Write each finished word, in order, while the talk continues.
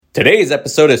Today's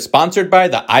episode is sponsored by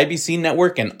the IBC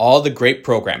Network and all the great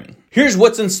programming. Here's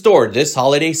what's in store this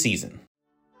holiday season.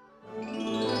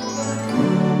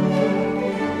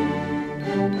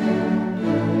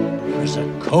 It's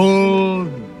a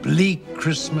cold, bleak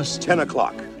Christmas. 10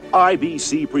 o'clock.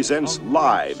 IBC presents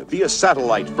live via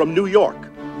satellite from New York,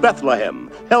 Bethlehem,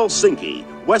 Helsinki,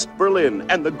 West Berlin,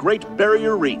 and the Great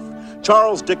Barrier Reef,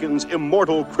 Charles Dickens'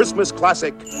 immortal Christmas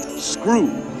classic,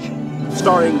 Scrooge,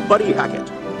 starring Buddy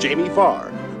Hackett, Jamie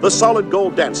Farr, the Solid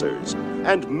Gold Dancers,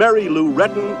 and Mary Lou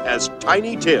Retton as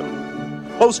Tiny Tim.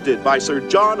 Hosted by Sir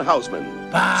John Houseman.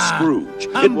 Scrooge.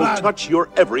 It will touch your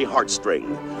every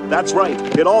heartstring. That's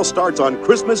right. It all starts on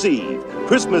Christmas Eve.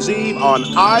 Christmas Eve on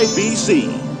IBC.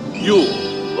 You'll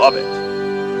love it.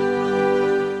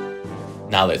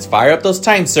 Now let's fire up those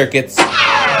time circuits.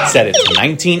 Set it to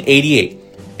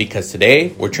 1988, because today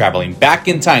we're traveling back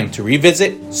in time to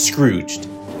revisit Scrooged.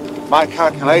 My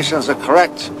calculations are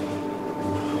correct.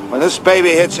 When this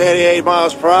baby hits 88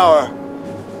 miles per hour,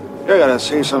 you're gonna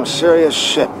see some serious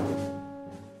shit.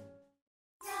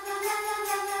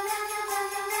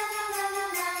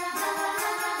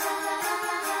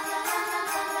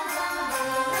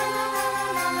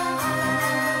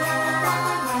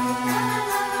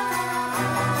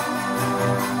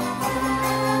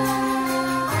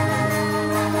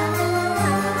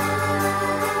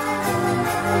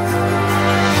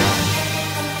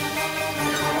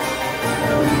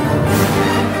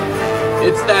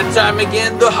 Time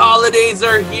again, the holidays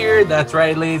are here. That's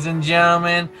right, ladies and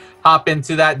gentlemen. Hop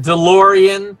into that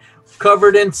DeLorean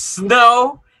covered in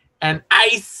snow and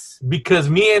ice, because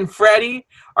me and Freddie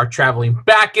are traveling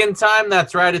back in time.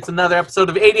 That's right, it's another episode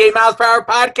of 88 Miles Per Hour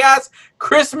Podcast,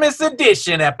 Christmas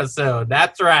edition episode.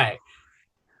 That's right.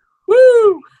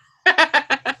 Woo!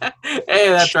 Hey,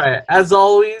 that's right. As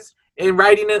always, in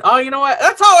writing it. Oh, you know what?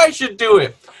 That's how I should do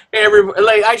it. Hey,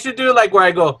 everybody, I should do it like where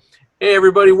I go, hey,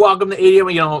 everybody, welcome to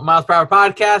 88, Miles Per Hour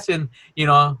Podcast. And,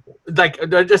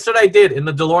 just what I did in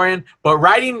the DeLorean. But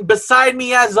riding beside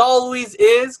me, as always,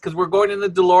 is, because we're going in the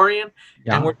DeLorean,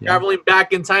 and we're traveling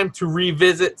back in time to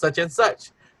revisit such and such.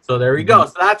 So there we go.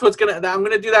 So that's I'm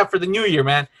going to do that for the new year,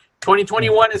 man.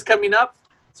 2021 is coming up.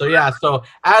 So, so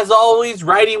as always,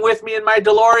 riding with me in my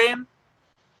DeLorean.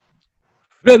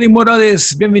 Freddy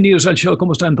Morales, bienvenidos al show.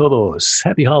 ¿Cómo están todos?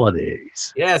 Happy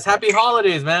holidays. Yes, happy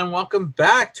holidays, man. Welcome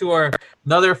back to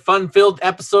another fun-filled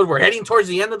episode. We're heading towards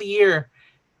the end of the year.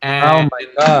 And, oh, my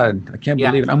God. I can't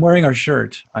believe it. I'm wearing our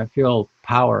shirt. I feel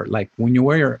power. Like, when you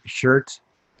wear your shirt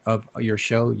of your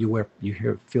show, you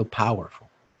feel powerful.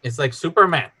 It's like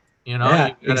Superman,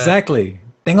 Yeah, exactly.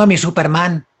 Tengo mi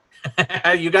Superman.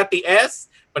 You got the S,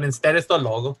 but instead it's the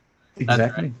logo.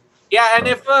 Exactly. Right. Yeah, and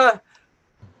if,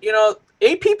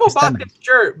 8 people bought this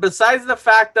shirt, besides the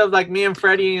fact of like me and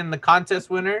Freddie and the contest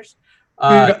winners.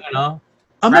 I'm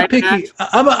a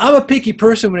picky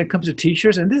person when it comes to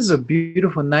t-shirts, and this is a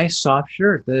beautiful, nice, soft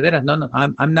shirt. No,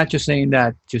 I'm not just saying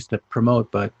that just to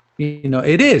promote, but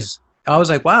it is. I was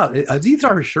like, wow, are these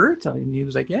our shirts? And he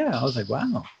was like, yeah. I was like,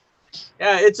 wow.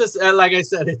 Yeah, it's just like I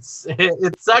said, it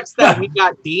sucks that we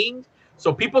got dinged,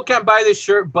 so people can't buy this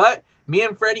shirt. But me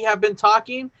and Freddie have been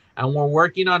talking, and we're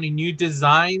working on a new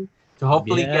design to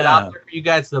hopefully get out there for you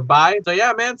guys to buy. So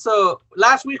yeah, man. So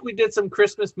last week we did some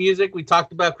Christmas music. We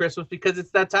talked about Christmas because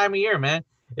it's that time of year, man.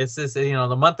 It's this,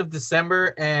 the month of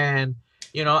December, and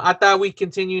I thought we'd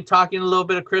continue talking a little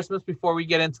bit of Christmas before we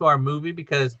get into our movie,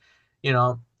 because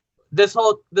this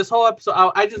whole episode,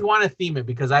 I just want to theme it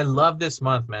because I love this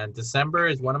month, man. December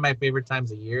is one of my favorite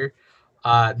times of year.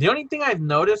 The only thing I've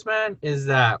noticed, man, is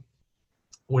that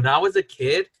when I was a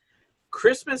kid,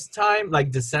 Christmas time,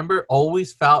 like December,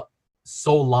 always felt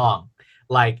so long.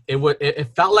 Like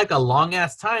it felt like a long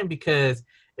ass time, because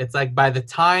it's like by the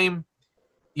time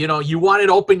you wanted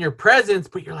to open your presents,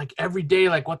 but you're like every day,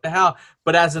 like what the hell.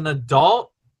 But as an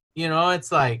adult,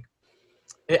 it's like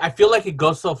I feel like it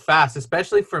goes so fast,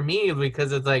 especially for me,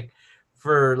 because it's like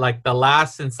for like the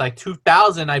last since like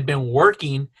 2000 I've been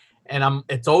working, and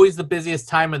it's always the busiest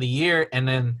time of the year, and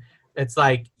then it's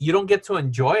like you don't get to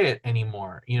enjoy it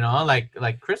anymore,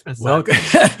 like Christmas.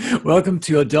 Welcome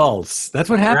to adults. That's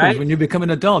what happens, right? When you become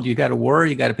an adult. You got to worry,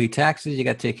 you got to pay taxes, you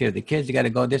got to take care of the kids, you got to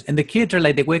go this. And the kids are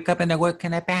like, they wake up and they work,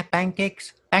 can I have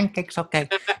pancakes? Pancakes, okay.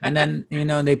 And then,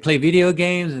 they play video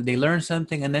games and they learn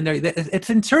something. And then it's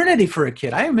eternity for a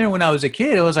kid. I remember when I was a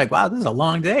kid, it was like, wow, this is a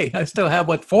long day. I still have,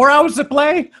 4 hours to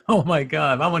play? Oh my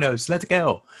God, vamonos, let's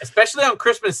go. Especially on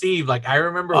Christmas Eve. Like I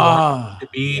remember wanting to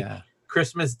be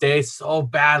Christmas Day so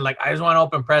bad. Like I just want to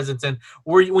open presents. And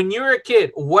when you were a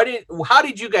kid, how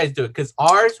did you guys do it? Because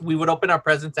ours, we would open our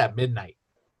presents at midnight.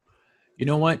 You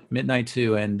know what? Midnight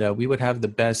too, and we would have the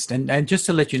best. And just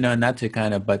to let you know, not to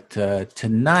kind of, but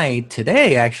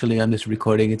today, actually, on this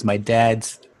recording, it's my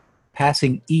dad's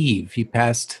passing eve. He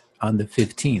passed on the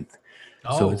 15th,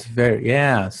 so Oh. it's very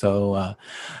So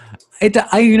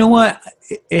you know what?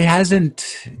 It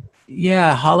hasn't.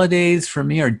 Yeah, holidays for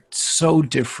me are so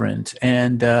different,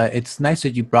 and it's nice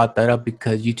that you brought that up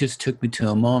because you just took me to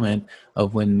a moment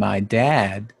of when my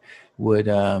dad would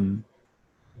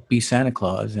be Santa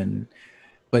Claus,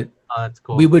 but Oh, that's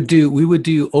cool. we would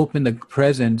do open the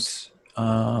presents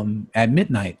at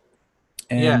midnight,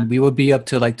 and Yeah. we would be up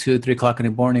to like 2 or 3 o'clock in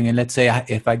the morning. And let's say I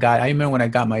remember when I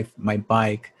got my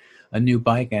bike, a new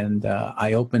bike, and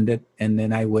I opened it, and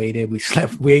then I waited.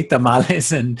 We ate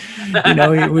tamales, and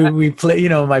we play.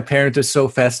 My parents are so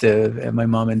festive, and my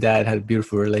mom and dad had a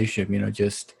beautiful relationship.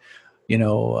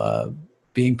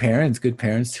 Being parents, good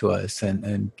parents to us,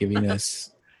 and giving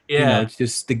us. Yeah.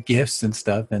 Just the gifts and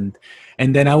stuff. And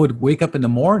then I would wake up in the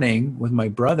morning with my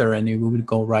brother, and we would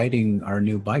go riding our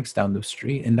new bikes down the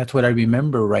street. And that's what I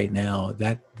remember right now,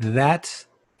 that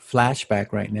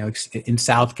flashback right now in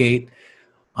Southgate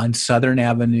on Southern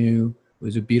Avenue. It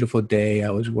was a beautiful day. I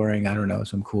was wearing, I don't know,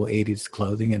 some cool 80s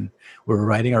clothing, and we were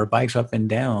riding our bikes up and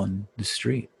down the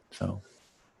street. So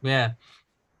Yeah.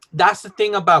 That's the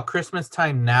thing about Christmas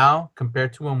time now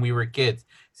compared to when we were kids.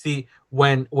 See,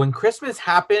 when Christmas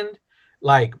happened,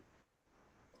 like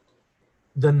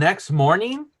the next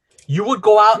morning, you would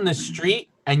go out in the street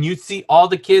and you'd see all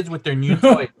the kids with their new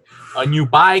toys, a new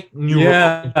bike, new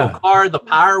car, the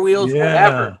Power Wheels,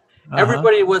 whatever.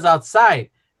 Everybody was outside.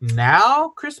 Now,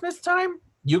 Christmas time,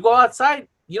 you go outside,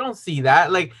 you don't see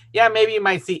that. Like, yeah, maybe you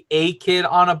might see a kid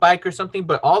on a bike or something,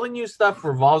 but all the new stuff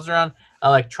revolves around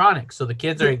electronics. So the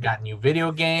kids are got new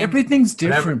video games. Everything's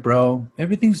different, bro.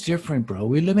 Everything's different, bro.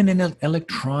 We live in an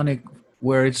electronic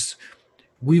where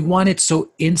we want it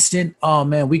so instant. Oh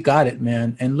man, we got it,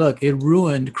 man. And look, it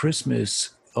ruined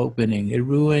Christmas opening. It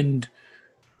ruined,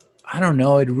 I don't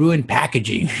know, it ruined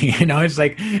packaging. It's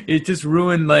like it just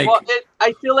ruined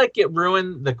I feel like it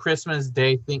ruined the Christmas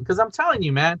Day thing, because I'm telling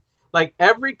you, man, like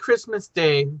every Christmas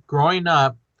Day growing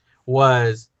up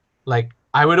was like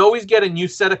I would always get a new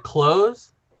set of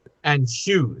clothes and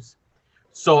shoes.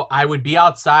 So I would be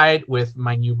outside with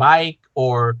my new bike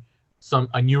or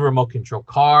a new remote control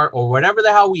car or whatever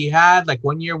the hell we had. Like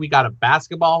one year we got a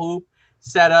basketball hoop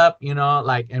set up,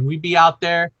 and we'd be out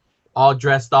there all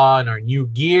dressed on our new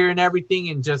gear and everything.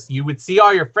 And just, you would see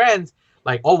all your friends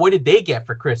like, oh, what did they get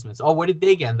for Christmas? Oh, what did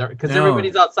they get? Because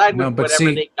everybody's outside with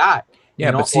whatever they got.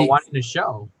 Yeah, but or wanting to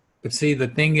show. But see, the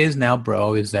thing is now,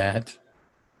 bro, is that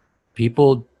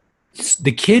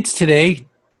the kids today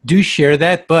do share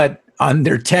that, but on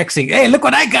their texting, hey, look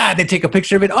what I got. They take a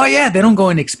picture of it. Oh yeah, they don't go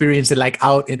and experience it like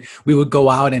out. And we would go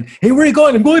out and, hey, where are you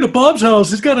going? I'm going to Bob's house.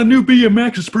 He's got a new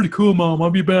BMX. It's pretty cool, Mom. I'll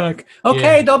be back.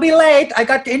 Okay, don't be late. I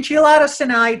got enchiladas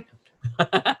tonight.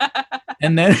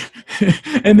 and then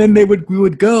we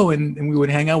would go and we would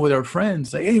hang out with our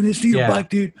friends. Like, hey, this is your bike,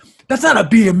 dude. That's not a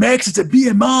BMX. It's a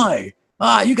BMI.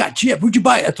 Ah, you got chip. Where'd you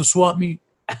buy it? At the swap meet.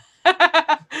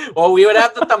 Well, we would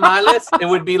have the tamales. It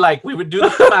would be like we would do the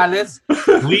tamales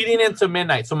leading into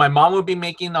midnight. So my mom would be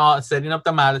setting up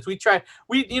tamales. We kind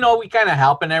of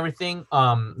help and everything,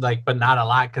 but not a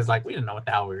lot because we didn't know what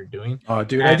the hell we were doing. Oh,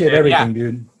 dude, I did everything,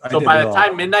 dude. So by the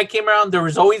time midnight came around, there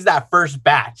was always that first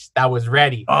batch that was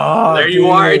ready. Oh, there you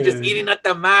are, just eating a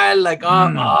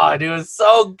tamal, dude, it was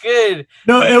so good.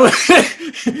 No, it was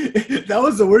that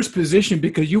was the worst position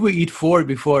because you would eat 4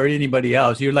 before anybody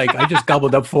else. You're like, I just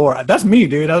gobbled up 4. That's me,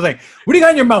 dude. I was like, what do you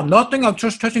got in your mouth? Nothing. I'm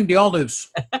just touching the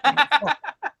olives.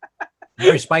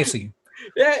 Very spicy.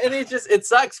 Yeah, and it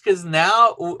sucks because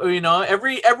now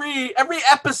every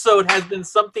episode has been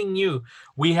something new.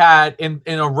 We had in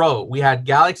a row. We had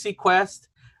Galaxy Quest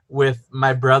with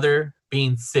my brother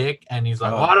being sick, and he's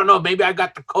like, I don't know, maybe I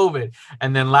got the COVID.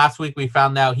 And then last week we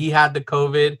found out he had the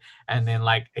COVID, and then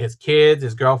his kids,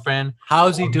 his girlfriend.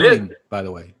 How's he doing, by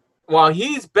the way? Well,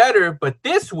 he's better, but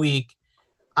this week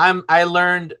I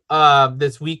learned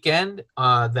this weekend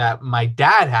that my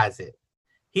dad has it.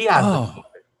 He has the COVID.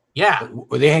 Yeah.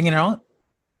 Were they hanging out?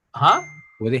 Huh?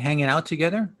 Were they hanging out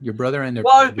together? Your brother and their...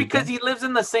 Well, because he lives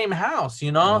in the same house,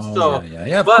 so...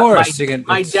 Yeah, of course.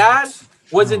 My dad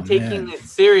wasn't taking it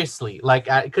seriously,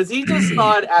 because he just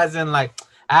saw it as in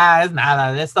it's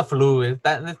nada, it's the flu,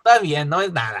 está bien, no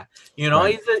es nada.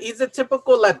 Right. He's a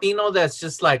typical Latino that's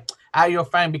just you're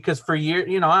fine, because for years,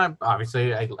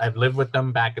 I've lived with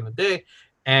them back in the day,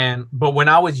 but when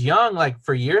I was young,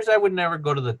 for years, I would never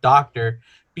go to the doctor,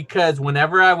 because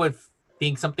whenever I would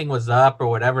think something was up or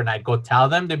whatever, and I'd go tell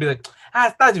them, they'd be like,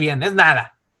 estás bien, es nada.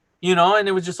 you know, and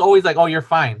it was just always like, oh, you're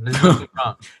fine. There's nothing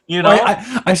wrong, you know.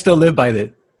 I still live by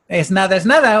that. It's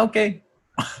nada, okay.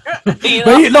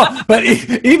 You know? But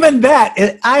even that,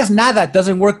 es nada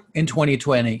doesn't work in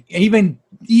 2020. Even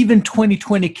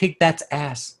 2020 kicked that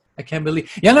ass. I can't believe.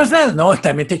 Ya no es nada. No,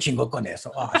 también te chingó con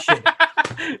eso. Oh, shit.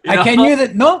 I can't use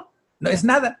it. No, it's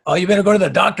nada. Oh, you better go to the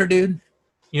doctor, dude.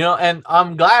 You know, and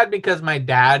I'm glad because my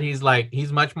dad, he's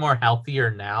much more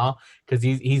healthier now because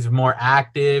he's more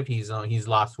active. He's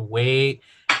lost weight,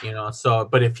 you know. So,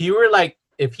 but if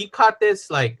he caught this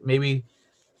like maybe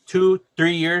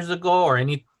 2-3 years ago or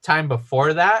any time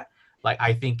before that, like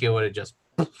I think it would have just.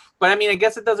 But I mean, I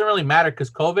guess it doesn't really matter because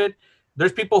COVID.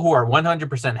 There's people who are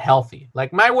 100% healthy.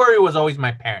 Like my worry was always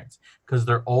my parents because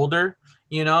they're older,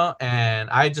 you know, and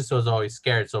I just was always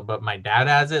scared. So, but my dad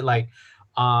has it. Like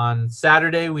on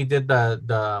Saturday, we did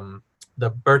the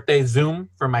birthday Zoom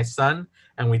for my son,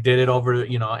 and we did it over,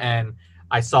 you know, and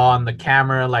I saw on the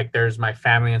camera like there's my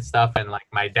family and stuff, and like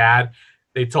my dad,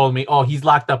 they told me, oh, he's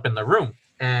locked up in the room.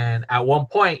 And at one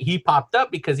point, he popped up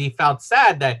because he felt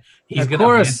sad that he's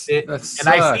gonna miss it. And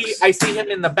I see him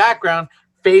in the background,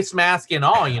 face mask and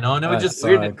all, you know, and it was just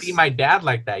weird to see my dad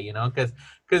like that, you know, because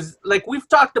like we've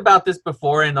talked about this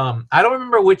before, and I don't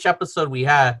remember which episode we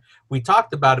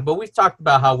talked about it, but we've talked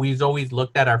about how we've always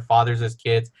looked at our fathers as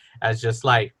kids as just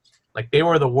like they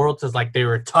were the world's, as like they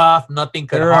were tough, nothing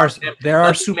could harm them. There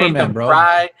are Supermen, bro.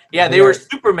 Cry. Yeah, they were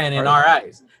Supermen in our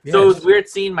eyes. Yes. So it was weird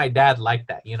seeing my dad like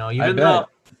that, you know, even though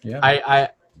I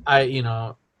you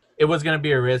know, it was gonna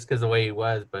be a risk because the way he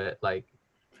was, but like.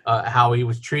 How he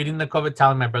was treating the COVID,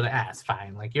 telling my brother, it's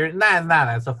fine. Like you're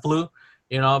nah, it's a flu,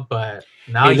 you know. But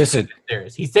now he's taking it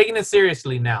serious. He's taking it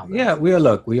seriously now. Though. Yeah, we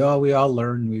all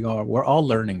learn. We're all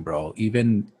learning, bro.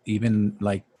 Even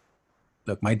like,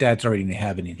 look, my dad's already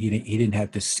having it. He didn't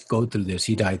have to go through this.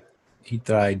 He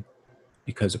died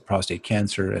because of prostate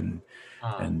cancer and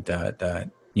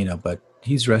you know. But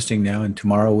he's resting now, and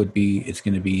tomorrow it's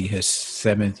going to be his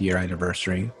 7th year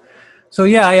anniversary. So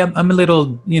yeah, I'm a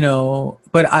little, you know,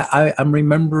 but I'm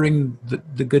remembering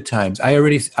the good times. I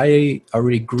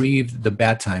already grieved the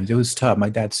bad times. It was tough. My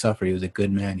dad suffered. He was a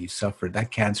good man. He suffered. That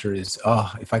cancer is,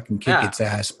 if I can kick its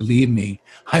ass, believe me,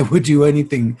 I would do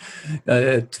anything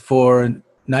for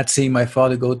not seeing my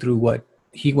father go through what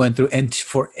he went through. And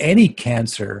for any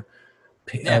cancer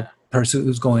person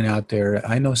who's going out there,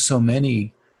 I know so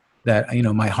many that, you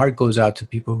know, my heart goes out to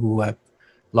people who have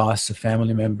lost a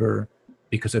family member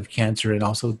because of cancer, and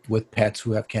also with pets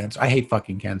who have cancer. I hate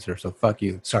fucking cancer, so fuck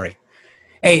you. Sorry.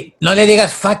 Hey, no le digas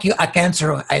fuck you a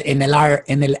cancer en el aire.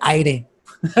 Hey,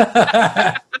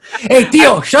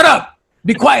 tío, shut up.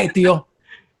 Be quiet, tío.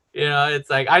 You know, it's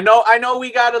like I know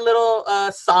we got a little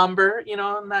somber, you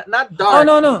know, not dark.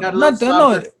 Oh no, but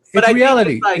it's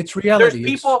reality. It's reality. There's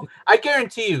people. I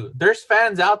guarantee you, there's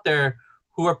fans out there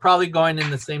who are probably going in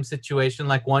the same situation,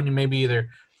 like one maybe either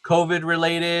COVID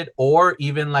related, or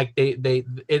even like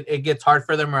it gets hard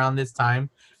for them around this time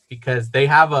because they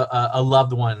have a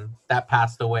loved one that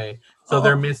passed away, so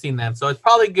they're missing them. So it's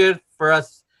probably good for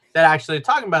us that actually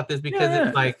talking about this because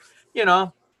it's like, you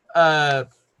know,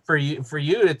 for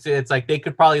you it's like they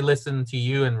could probably listen to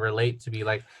you and relate to be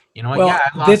like, you know what, I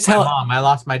lost my mom, I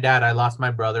lost my dad, I lost my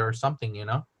brother or something, you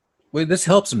know. Well, this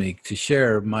helps me to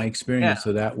share my experience,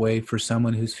 so that way for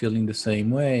someone who's feeling the same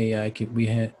way,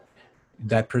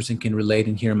 that person can relate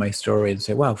and hear my story and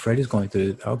say, wow, Freddie's going through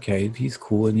it. Okay, he's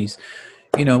cool. And he's,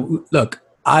 you know, look,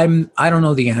 I don't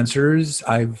know the answers.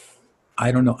 I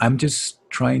don't know. I'm just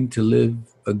trying to live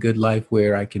a good life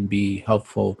where I can be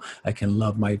helpful. I can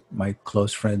love my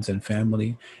close friends and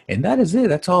family. And that is it.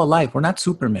 That's all life. We're not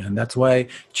Superman. That's why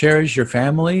cherish your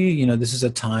family. You know, this is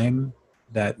a time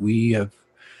that we have,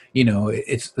 you know,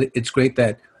 it's great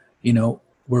that, you know,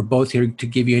 we're both here to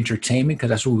give you entertainment because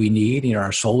that's what we need. You know,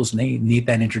 our souls need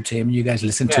that entertainment. You guys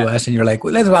listen to us and you're like,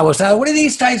 well, what are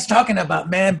these guys talking about,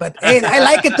 man? But hey, I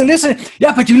like it to listen.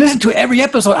 Yeah, but you listen to every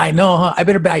episode. I know, huh? I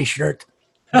better buy a shirt.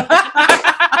 There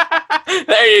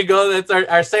you go. That's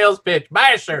our sales pitch. Buy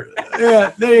a shirt.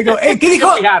 Yeah, there you go. Hey, we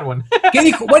had one.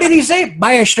 What did he say?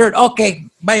 Buy a shirt. Okay,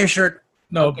 buy a shirt.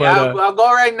 No, okay, but I'll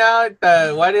go right now.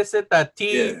 What is it? The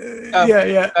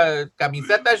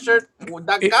camiseta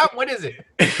shirt.com. What is it?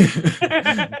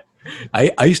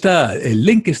 Ahí está. El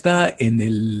link está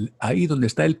ahí donde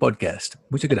está el podcast.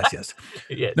 Muchas gracias.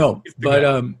 Yes, no,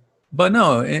 but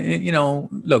no, you know,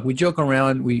 look, we joke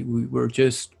around. We're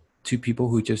just two people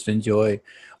who just enjoy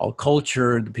our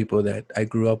culture, the people that I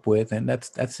grew up with, and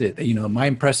that's it. You know, my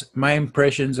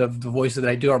impressions of the voices that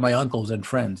I do are my uncles and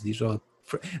friends. These are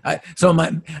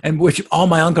which all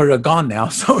my uncles are gone now.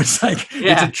 So it's like,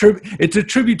 it's a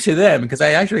tribute to them, because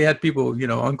I actually had people,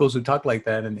 uncles who talk like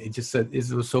that. And it just said, it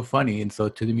was so funny. And so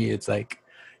to me, it's like,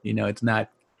 it's not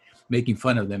making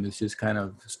fun of them. It's just kind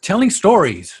of telling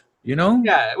stories,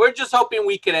 Yeah. We're just hoping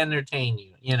we can entertain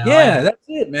you, Yeah, that's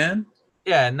it, man.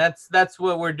 Yeah. And that's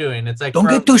what we're doing. It's like, don't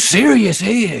get too serious.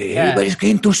 Hey, everybody's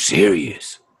getting too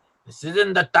serious. This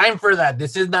isn't the time for that.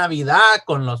 This is Navidad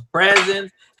con los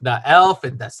presents, the elf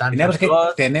and the Santa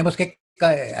Claus. Tenemos que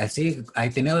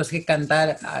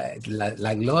cantar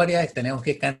la gloria, tenemos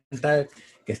que cantar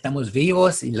que estamos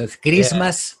vivos y los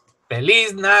Christmas. Yeah.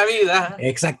 Feliz Navidad.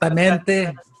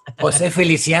 Exactamente. Jose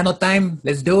Feliciano time.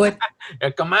 Let's do it.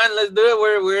 Yeah, come on, let's do it.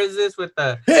 Where is this with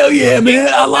the... Hell yeah,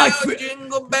 man. I like...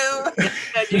 Jingle bell.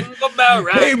 Jingle bell,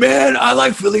 right? Hey, man, I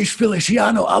like Feliz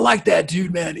Feliciano. I like that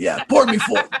dude, man. Yeah, pour me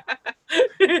for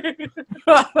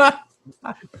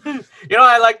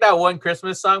I like that one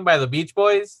Christmas song by the Beach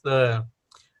Boys.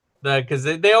 Because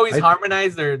they always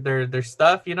harmonize their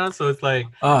stuff, So it's like,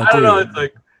 I don't know. It's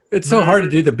like... It's so hard to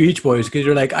do the Beach Boys because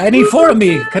you're like, I need 4 of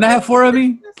me. Can I have 4 of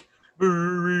me?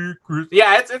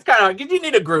 Yeah, it's kind of, because you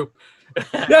need a group.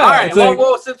 Yeah, all right.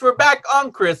 Well, since we're back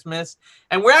on Christmas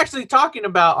and we're actually talking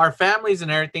about our families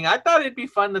and everything, I thought it'd be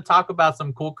fun to talk about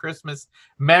some cool Christmas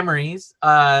memories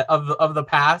of the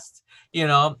past.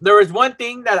 There was one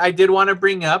thing that I did want to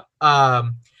bring up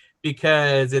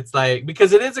because it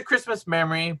is a Christmas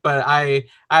memory, but I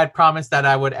had promised that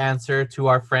I would answer to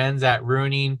our friends at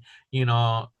Ruining,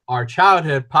 Our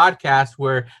Childhood podcast,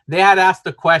 where they had asked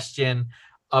the question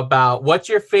about what's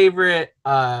your favorite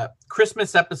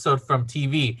Christmas episode from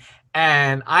TV,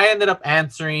 and I ended up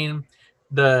answering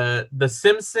the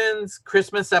Simpsons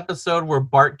Christmas episode where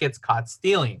Bart gets caught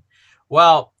stealing.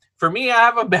 Well, for me, I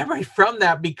have a memory from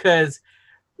that because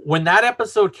when that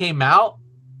episode came out,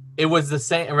 it was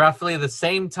roughly the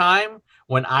same time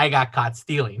when I got caught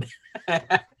stealing.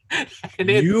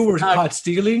 You were caught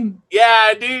stealing?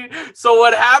 Yeah, dude. So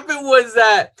what happened was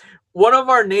that one of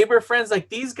our neighbor friends, like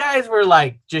these guys were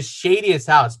like just shady as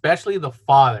hell, especially the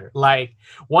father. Like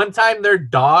one time their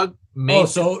dog made...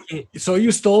 so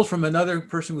you stole from another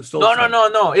person who stole?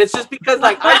 No. It's just because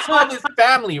like I saw this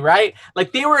family, right?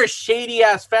 Like they were a shady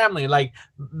ass family. Like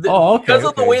because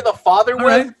of the way the father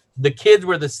was, the kids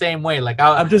were the same way. Like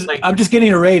I'm just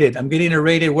getting rated. I'm getting a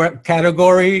rated what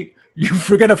category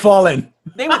you're gonna fall in.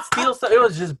 They would steal stuff. It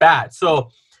was just bad.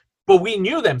 But we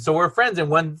knew them, so we're friends. And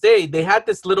one day they had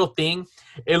this little thing.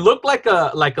 It looked like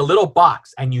a little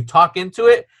box, and you talk into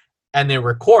it, and it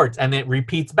records, and it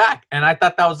repeats back. And I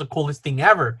thought that was the coolest thing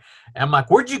ever. And I'm like,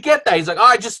 "Where'd you get that?" He's like, "Oh,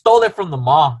 I just stole it from the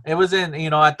mall. It was in,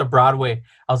 at the Broadway."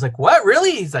 I was like, "What?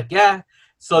 Really?" He's like, "Yeah."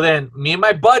 So then me and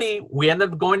my buddy, we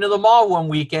ended up going to the mall one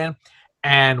weekend,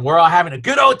 and we're all having a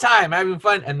good old time, having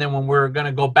fun. And then when we're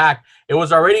gonna go back, it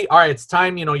was already all right. It's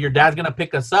time. Your dad's gonna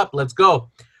pick us up. Let's go.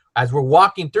 As we're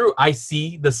walking through, I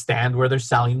see the stand where they're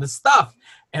selling the stuff.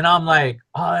 And I'm like,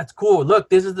 oh, that's cool. Look,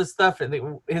 this is the stuff.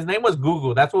 And his name was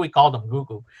Google. That's what we called him,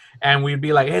 Google. And we'd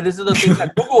be like, hey, this is the thing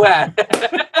that Google had.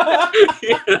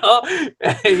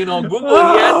 Google,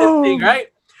 he had this thing, right?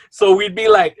 So we'd be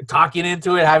like talking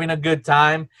into it, having a good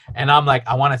time. And I'm like,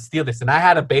 I want to steal this. And I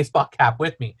had a baseball cap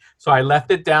with me. So I left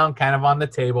it down kind of on the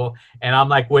table. And I'm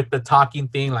like with the talking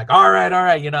thing, like, all right.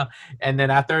 And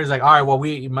then after it's like, all right, well,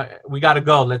 we got to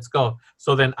go. Let's go.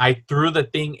 So then I threw the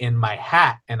thing in my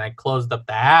hat and I closed up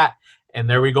the hat. And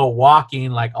there we go,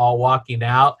 walking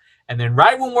out. And then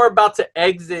right when we're about to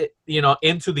exit,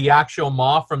 into the actual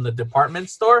mall from the department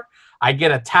store, I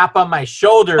get a tap on my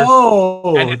shoulder.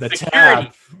 Oh, and it's the security.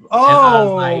 tap. Oh, and I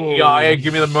was like, hey,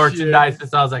 give me the merchandise.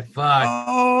 Shit. So I was like, fuck.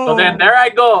 Oh. So then there I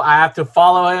go. I have to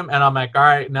follow him. And I'm like, all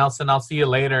right, Nelson, I'll see you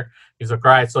later. He's like,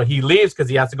 all right. So he leaves because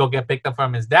he has to go get picked up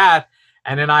from his dad.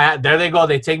 And then there they go.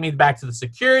 They take me back to the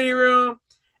security room.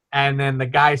 And then the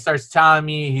guy starts telling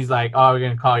me, he's like, oh, we're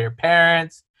going to call your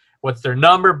parents. What's their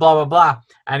number? Blah, blah, blah.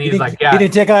 And he's like, yeah. He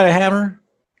didn't take out a hammer?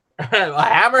 A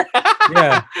hammer?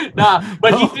 Yeah. Nah,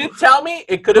 but he did tell me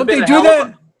it could have been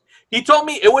he told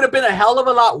me it would have been a hell of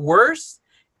a lot worse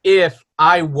if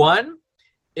I won.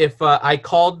 If I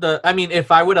called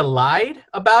if I would have lied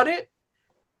about it,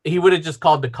 he would have just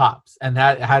called the cops and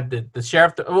had the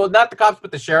sheriff. Well, not the cops,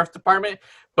 but the sheriff's department.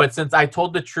 But since I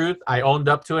told the truth, I owned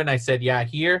up to it and I said, yeah,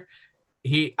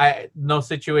 no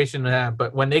situation.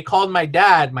 But when they called my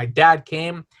dad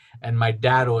came. And my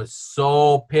dad was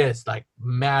so pissed. Like,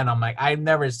 man, I'm like, I've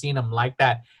never seen him like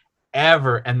that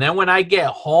ever. And then when I get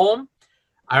home,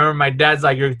 I remember my dad's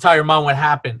like, you tell your mom what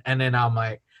happened. And then I'm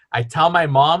like, I tell my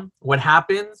mom what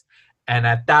happens. And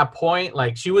at that point,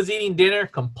 like she was eating dinner,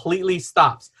 completely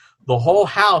stops. The whole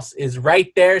house is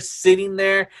right there, sitting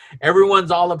there.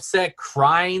 Everyone's all upset,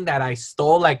 crying that I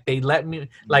stole. Like they let me,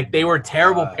 like they were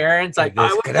terrible parents. Like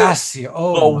I was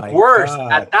the worst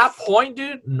at that point,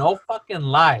 dude. No fucking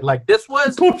lie. Like this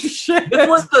was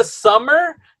the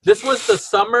summer. This was the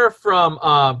summer from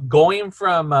going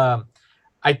from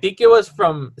I think it was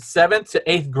from 7th to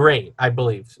 8th grade, I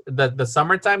believe. The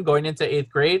summertime going into 8th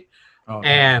grade,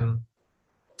 and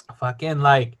fucking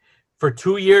like. For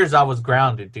 2 years, I was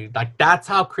grounded, dude. Like, that's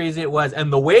how crazy it was.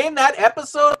 And the way in that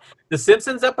episode, the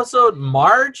Simpsons episode,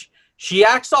 Marge, she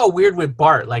acts all weird with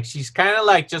Bart. Like, she's kind of,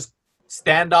 like, just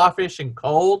standoffish and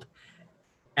cold.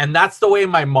 And that's the way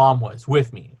my mom was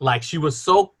with me. Like, she was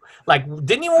so, like,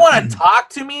 didn't even want to talk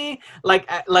to me. Like,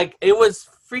 it was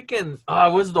freaking,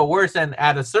 it was the worst. And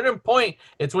at a certain point,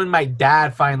 it's when my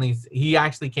dad he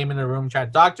actually came in the room, tried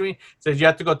to talk to me, says, you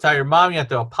have to go tell your mom, you have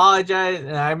to apologize.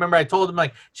 And I remember I told him,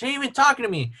 like, she ain't even talking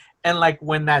to me. And like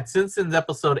when that Simpsons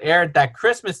episode aired that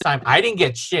Christmas time, I didn't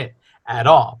get shit at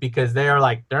all because they're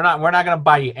like, we're not going to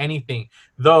buy you anything.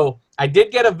 Though I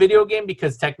did get a video game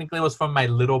because technically it was from my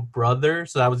little brother.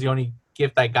 So that was the only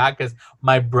gift I got because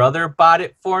my brother bought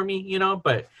it for me, you know,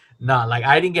 but no, like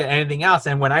I didn't get anything else.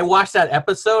 And when I watched that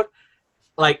episode,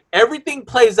 like everything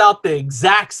plays out the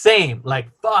exact same. Like,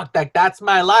 fuck, like that's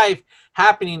my life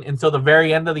happening until the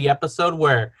very end of the episode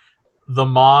where the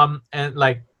mom and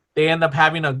like they end up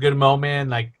having a good moment.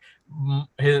 Like,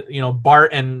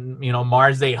 Bart and,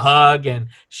 Marge, they hug and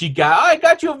I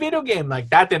got you a video game. Like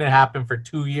that didn't happen for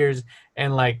 2 years.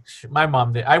 And like my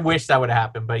mom did. I wish that would have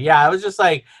happened. But yeah, it was just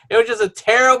a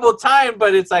terrible time.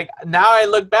 But it's like now I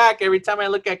look back, every time I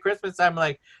look at Christmas, I'm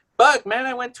like, fuck, man,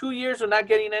 I went 2 years without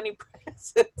getting any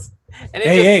presents.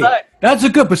 And that's a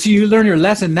good, but see, you learn your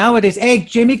lesson. Nowadays, hey,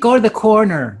 Jimmy, go to the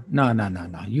corner. No.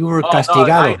 You were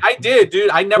castigado. No, I did, dude.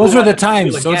 I never. Those are the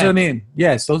times. Those are, I mean,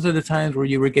 yes, those are the times where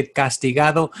you would get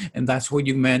castigado. And that's what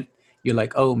you meant. You're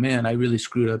like, oh man, I really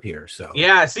screwed up here. So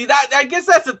yeah, see that I guess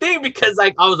that's the thing because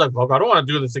like I was like, well, I don't want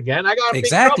to do this again. I got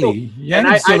exactly. Yeah, and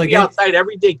I'd be outside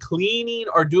every day cleaning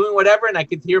or doing whatever, and I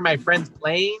could hear my friends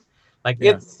playing. Like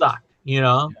it sucked,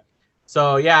 Yeah.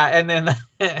 So yeah, and then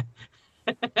and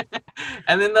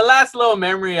then the last little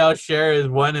memory I'll share is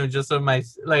one of just of my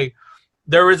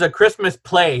there was a Christmas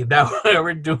play that we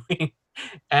were doing,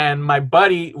 and my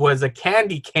buddy was a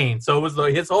candy cane, so it was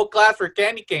his whole class were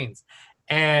candy canes.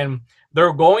 And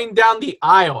they're going down the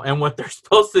aisle, and what they're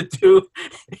supposed to do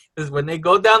is when they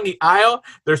go down the aisle,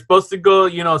 they're supposed to go,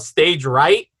 stage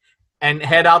right and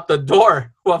head out the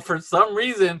door. Well, for some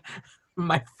reason,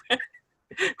 my friend,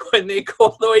 when they go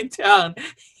all the way down,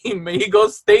 he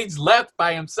goes stage left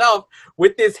by himself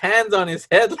with his hands on his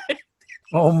head.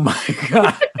 Oh my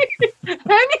God.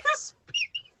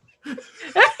 And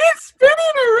he's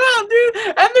spinning around, dude.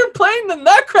 And they're playing the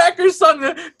Nutcracker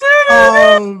song.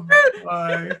 Oh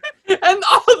my. And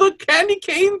all the candy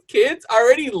cane kids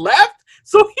already left.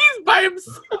 So he's by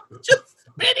himself just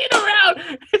spinning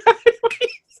around.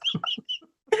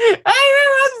 I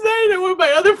remember saying it with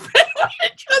my other friend. We're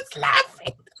just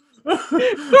laughing.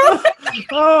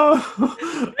 Oh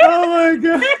my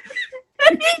God.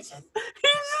 And he's just doing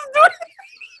it.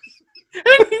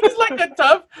 And he was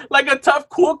like a tough,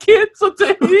 cool kid. So to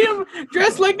him,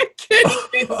 dressed like a kid.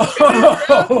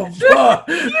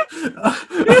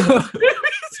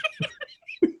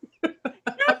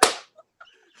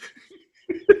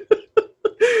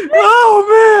 Oh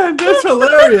man, that's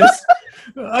hilarious.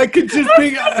 I could just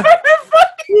think.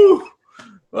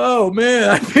 Oh man,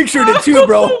 I pictured it too,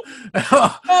 bro.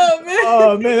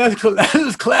 Oh man, that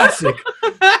is classic.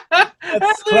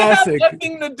 That's classic. Has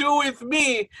nothing to do with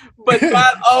me, but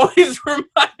that always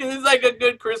it's like a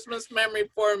good Christmas memory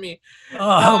for me.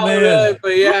 Oh man,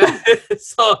 but yeah.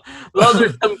 So those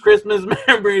are some Christmas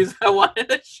memories I wanted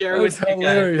to share with you guys.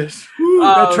 Hilarious.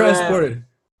 That transported. Man.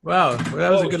 Wow,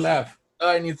 that was a good laugh. Oh,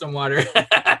 I need some water.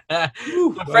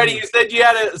 Freddie, you said you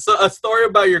had a story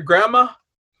about your grandma.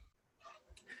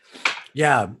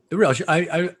 Yeah, real.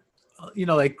 I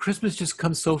like Christmas just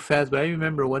comes so fast. But I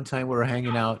remember one time we were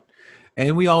hanging out,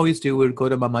 and we always do. We'd go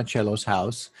to Mama Chelo's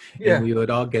house, and we would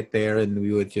all get there, and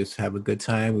we would just have a good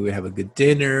time. We would have a good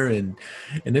dinner, and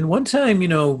then one time,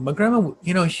 my grandma,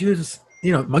 she was,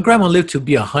 my grandma lived to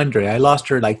be 100. I lost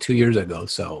her like 2 years ago,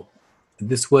 so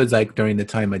this was like during the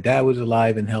time my dad was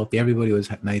alive and healthy. Everybody was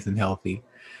nice and healthy,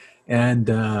 and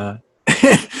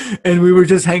and we were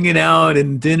just hanging out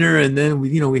and dinner, and then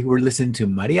we were listening to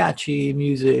mariachi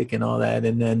music and all that,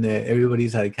 and then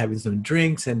everybody's like having some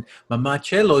drinks, and Mama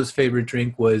Chelo's favorite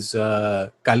drink was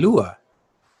Kahlua.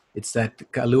 It's that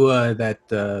Kahlua that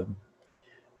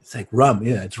it's like rum.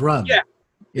 Yeah, it's rum. Yeah.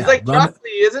 It's like chocolate,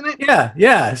 isn't it?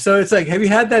 Yeah. So it's like, have you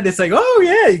had that? It's like, oh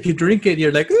yeah, you can drink it.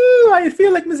 You're like, ooh, I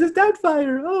feel like Mrs.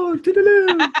 Doubtfire. Oh,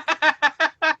 toodaloo.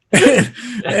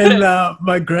 and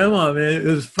my grandma, man, it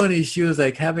was funny. She was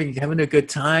like having a good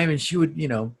time, and she would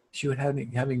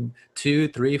having 2,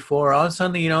 3, 4. All of a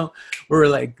sudden, we were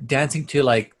like dancing to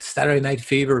like Saturday Night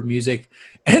Fever music.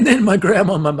 And then my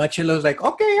grandma, Mama Chilo, was like,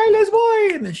 okay, hey, let's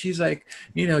boy. And then she's like,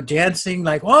 dancing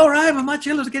like, all right, Mama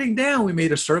Chilo's getting down. We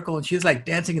made a circle, and she's like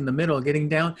dancing in the middle, getting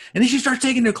down. And then she starts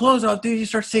taking her clothes off, dude. She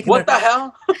starts taking What the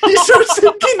hell? She starts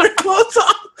taking her clothes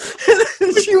off.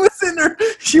 And she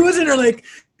was in her like,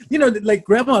 like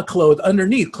grandma clothes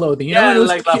underneath clothing. It was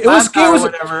like it was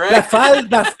whatever, right? La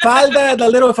falda, the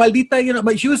little faldita,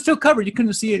 but she was still covered. You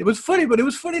couldn't see it. It was funny, but it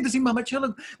was funny to see Mama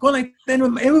Chilo going like. Then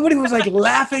everybody was like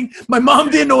laughing. My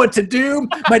mom didn't know what to do.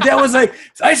 My dad was like,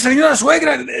 "Ay, señora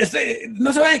suegra,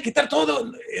 no se vaya a quitar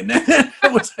todo." And then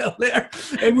it was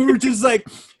hilarious. And we were just like.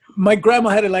 My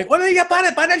grandma had it like, "Oh, ya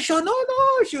para el show." No.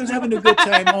 She was having a good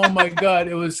time. Oh my God,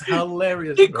 it was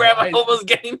hilarious. Your grandma almost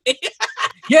getting me.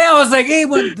 Yeah, I was like, hey,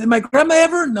 did my grandma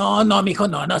ever? No, mijo,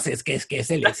 no, es que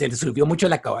se le subió mucho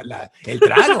el trago.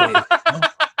 ¿No?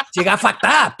 She got fucked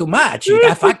up too much. She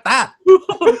got fucked up.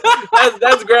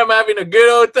 That's grandma having a good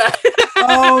old time.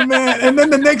 Oh, man. And then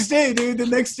the next day, dude,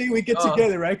 we get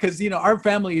together, right? Because, our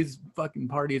family's fucking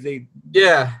parties, they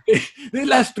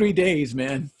last 3 days,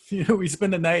 man. We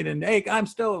spend the night and, hey, I'm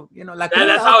still, la cruda.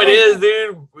 That's how it is,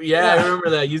 dude. Yeah, I remember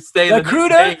that. You stay La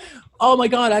cruda? Oh, my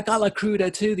God. I got la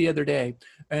cruda, too, the other day.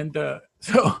 And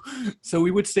so we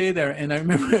would stay there. And I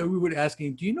remember we would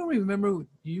asking, do you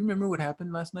remember what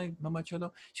happened last night, Mama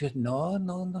Cholo? She goes, no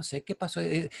sé qué pasó.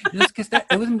 It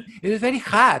was very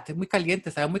hot, muy caliente.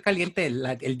 Estaba muy caliente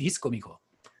el disco, mijo.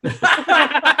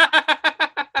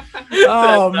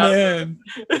 Oh man.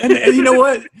 And you know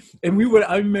what? And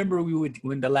I remember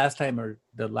when the last time or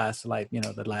the last life,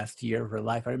 the last year of her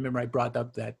life, I remember I brought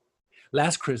up that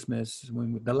last Christmas,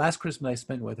 the last Christmas I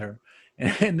spent with her.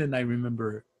 And then I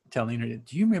remember telling her,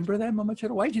 do you remember that, Mama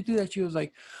Cholo? Why'd you do that? She was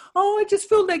like, oh, I just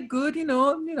felt like good,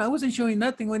 I wasn't showing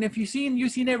nothing. When if you've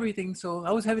seen everything. So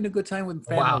I was having a good time with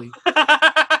family.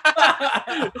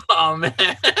 Wow. Oh man.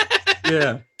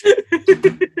 Yeah.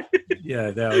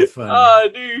 Yeah, that was fun. Oh,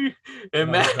 dude.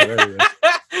 And man,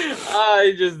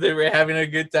 they were having a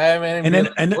good time. And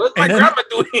what's my grandma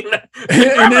doing?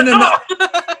 And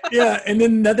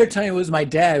then another time it was my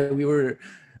dad.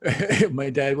 My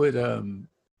dad would, oh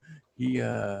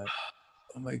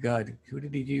my God, what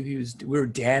did he do? We were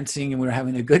dancing and we were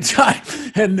having a good time.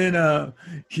 And then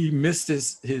he missed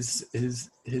his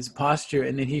posture,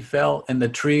 and then he fell, and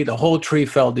the whole tree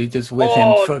fell, dude, just with him.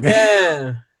 Oh,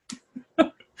 man.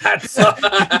 That's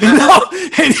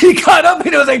and he got up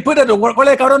and he was like, put it to work.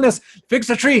 Like, cabrones, fix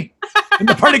the tree. And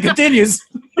the party continues.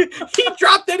 He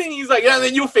dropped it and he's like, yeah,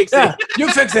 then you fix it.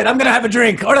 You fix it. I'm going to have a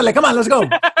drink. Orale, come on, let's go.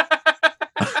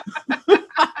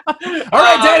 All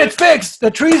right, Dad, it's fixed. The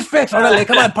tree's fixed. Orale,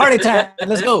 come on, party time.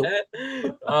 Let's go.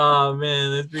 Oh,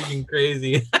 man, that's freaking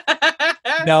crazy.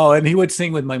 No, and he would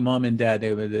sing with my mom and dad.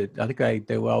 They would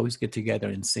always get together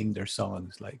and sing their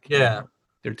songs. Like,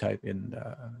 their type, and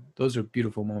those are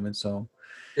beautiful moments. So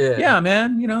yeah,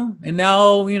 man, and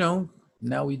now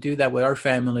now we do that with our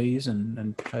families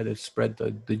and try to spread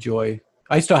the joy.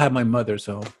 I still have my mother,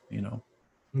 so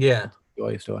joy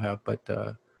I still have, but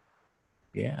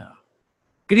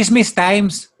Christmas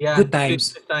times, good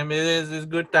times. It's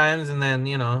good times. And then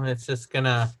it's just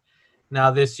gonna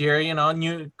now this year,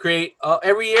 new create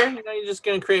every year, you're just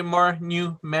gonna create more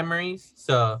new memories.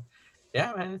 So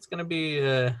yeah, man, it's gonna be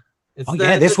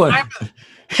this one.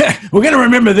 We're gonna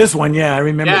remember this one. Yeah, I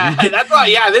remember. Yeah, that's why.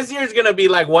 Yeah, this year's gonna be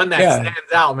like one that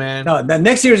stands out, man. No, the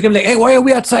next year is gonna be like, hey, why are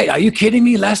we outside? Are you kidding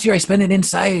me? Last year I spent it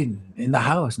inside in the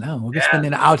house. Now we're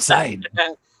spending it outside.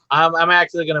 I'm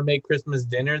actually gonna make Christmas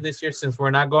dinner this year since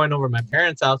we're not going over my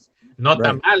parents' house. No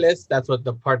tamales. That's what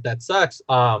the part that sucks.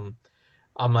 I'm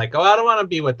like, I don't want to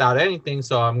be without anything,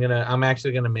 so I'm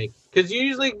actually gonna make, because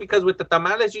with the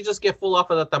tamales you just get full off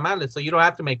of the tamales, so you don't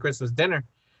have to make Christmas dinner.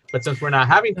 But since we're not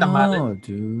having tamales, I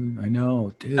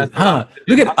know, dude.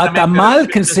 Look at a tamal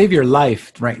can save your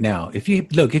life right now. If you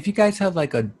guys have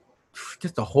like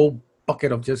just a whole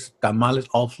bucket of just tamales,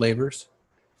 all flavors,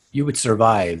 you would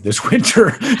survive this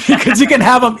winter because you can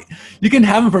have them. You can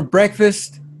have them for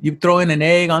breakfast. You throw in an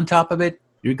egg on top of it,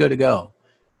 you're good to go.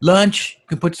 Lunch, you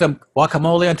can put some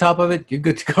guacamole on top of it, you're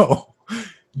good to go.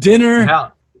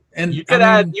 Dinner, and you could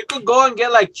you could go and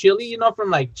get like chili, from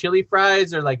like chili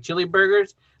fries or like chili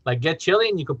burgers. Like get chili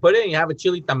and you could put it and you have a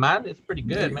chili tamal. It's pretty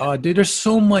good, man. Oh, dude, there's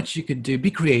so much you could do.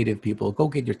 Be creative, people. Go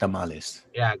get your tamales.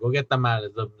 Yeah, go get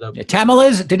tamales. Yeah,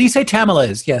 tamales? Did he say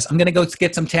tamales? Yes, I'm gonna go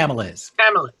get some tamales.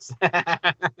 Tamales.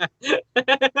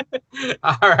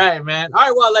 All right, man. All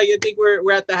right, well, like I think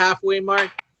we're at the halfway mark,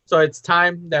 so it's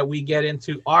time that we get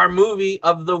into our movie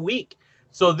of the week.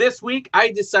 So this week,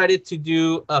 I decided to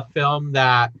do a film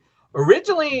that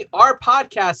originally our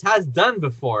podcast has done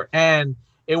before, and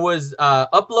it was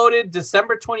uploaded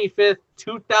December 25th,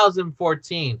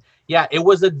 2014. Yeah, it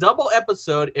was a double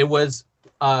episode. It was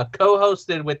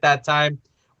co-hosted with that time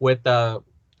with the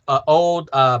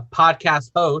old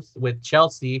podcast host with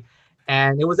Chelsea,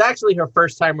 and it was actually her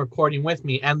first time recording with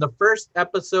me. And the first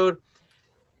episode,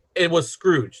 it was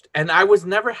Scrooged, and I was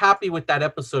never happy with that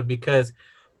episode because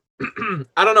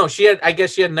I don't know. I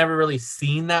guess she had never really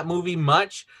seen that movie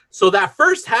much. So that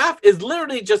first half is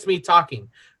literally just me talking.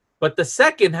 But the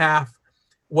second half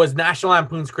was National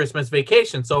Lampoon's Christmas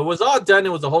Vacation. So it was all done.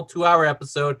 It was a whole 2-hour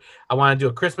episode. I want to do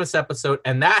a Christmas episode.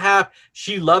 And that half,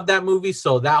 she loved that movie.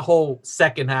 So that whole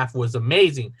second half was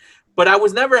amazing. But I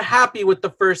was never happy with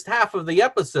the first half of the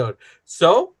episode.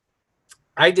 So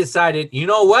I decided, you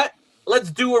know what? Let's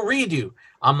do a redo.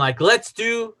 I'm like, let's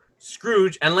do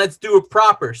Scrooge and let's do it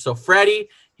proper. So Freddie,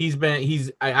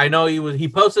 I know he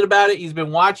posted about it. He's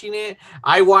been watching it.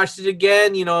 I watched it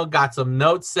again, got some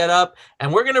notes set up,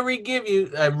 and we're gonna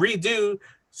redo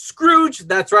Scrooge.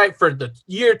 That's right, for the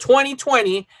year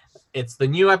 2020. It's the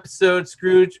new episode.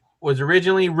 Scrooge was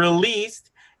originally released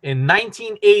in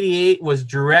 1988, was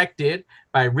directed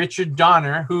by Richard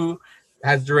Donner, who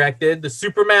has directed the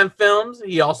Superman films.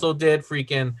 He also did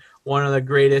freaking one of the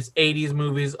greatest 80s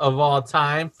movies of all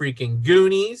time, freaking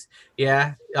Goonies.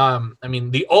 Yeah. I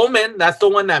mean, The Omen, that's the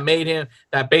one that made him,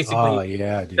 that basically, oh,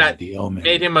 yeah, dude, that The Omen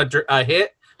made him a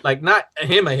hit. Like, not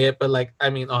him a hit, but like, I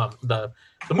mean, the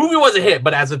movie was a hit,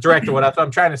 but as a director, what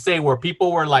I'm trying to say, where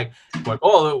people were like,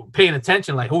 oh, paying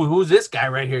attention, like, who's this guy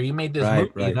right here? You made this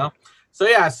movie, So,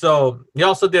 yeah, so he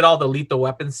also did all the Lethal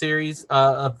Weapon series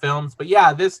of films. But,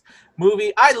 yeah, this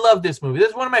movie, I love this movie. This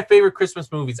is one of my favorite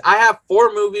Christmas movies. I have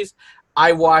 4 movies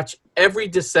I watch every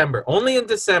December, only in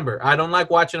December. I don't like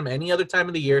watching them any other time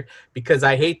of the year because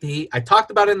I hate the heat. I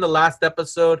talked about it in the last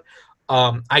episode.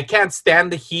 I can't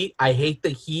stand the heat. I hate the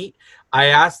heat. I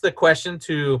asked the question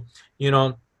to,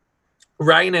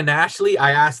 Ryan and Ashley.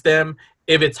 I asked them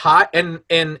if it's hot. And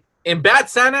in Bad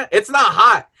Santa, it's not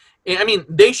hot. I mean,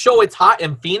 they show it's hot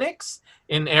in Phoenix,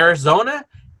 in Arizona,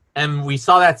 and we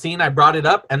saw that scene. I brought it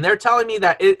up, and they're telling me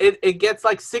that it gets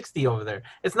like 60 over there.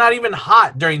 It's not even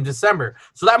hot during December.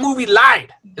 So that movie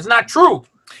lied. It's not true.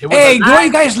 Hey, why are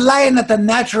you guys lying at the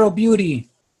natural beauty?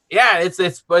 Yeah, it's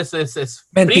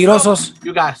mentirosos.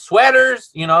 You got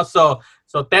sweaters,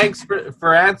 So thanks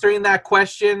for answering that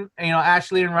question,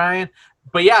 Ashley and Ryan.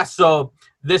 But yeah, so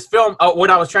this film, what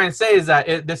I was trying to say is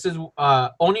that this is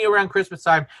only around Christmas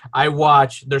time.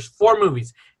 There's 4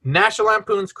 movies. National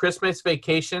Lampoon's Christmas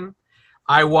Vacation.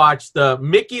 I watched the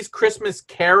Mickey's Christmas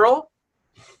Carol.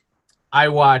 I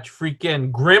watch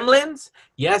freaking Gremlins.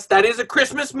 Yes, that is a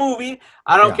Christmas movie.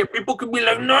 I don't care. People could be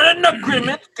like, no, that's not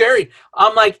Christmas. Scary.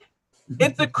 I'm like,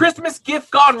 it's a Christmas gift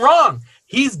gone wrong.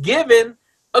 He's given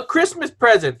a Christmas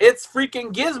present. It's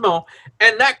freaking Gizmo,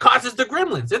 and that causes the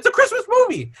Gremlins. It's a Christmas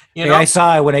movie. I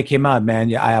saw it when it came out, man.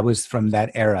 Yeah, I was from that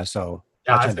era, so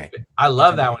I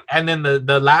love that one. And then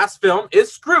the last film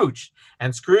is Scrooge.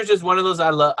 And Scrooge is one of those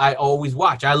I always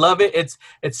watch. I love it.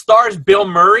 It stars Bill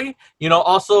Murray.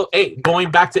 Also, going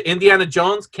back to Indiana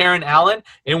Jones, Karen Allen,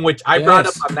 in which I brought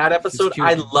up on that episode.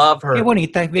 I love her. Qué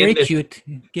bonita, very cute.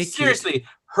 Seriously,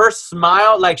 her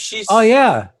smile, like she's. Oh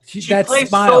yeah, she plays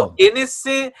so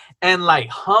innocent and like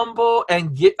humble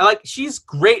and she's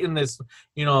great in this,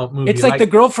 movie. It's like the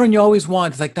girlfriend you always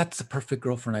want. It's like that's the perfect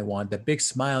girlfriend I want. That big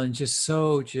smile and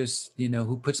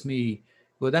who puts me.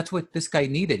 Well, that's what this guy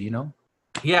needed,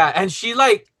 Yeah, and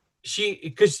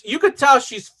because you could tell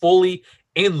she's fully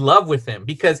in love with him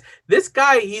because this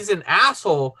guy, he's an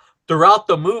asshole throughout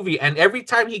the movie, and every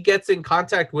time he gets in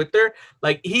contact with her,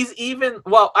 like he's even.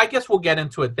 Well, I guess we'll get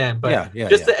into it then, but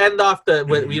to end off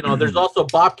there's also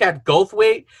Bobcat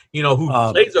Goldthwait,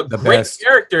 who plays a great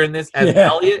character in this as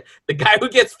Elliot, the guy who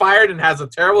gets fired and has a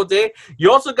terrible day.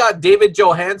 You also got David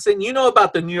Johansen. You know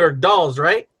about the New York Dolls,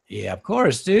 right? Yeah, of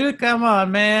course, dude. Come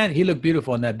on, man. He looked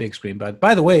beautiful on that big screen. But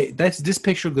by the way, this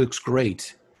picture looks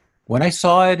great. When I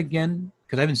saw it again,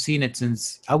 because I haven't seen it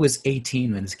since I was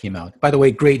 18 when this came out. By the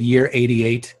way, great year,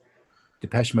 88.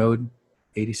 Depeche Mode,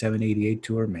 87, 88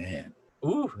 tour, man.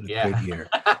 Ooh, yeah. Great year.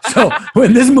 So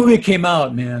when this movie came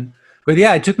out, man. But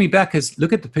yeah, it took me back because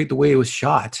look at the way it was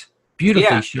shot.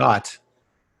 Beautifully shot.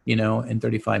 you know, in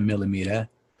 35 millimeter.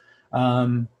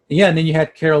 Yeah, and then you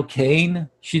had Carol Kane.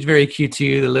 She's very cute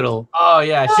too. The little. Oh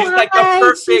yeah, she's like the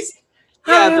perfect.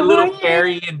 Yeah, the little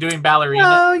Carrie and doing ballerina.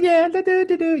 Oh yeah,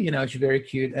 you know, she's very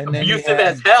cute. And then abusive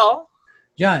as hell.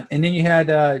 Yeah, and then you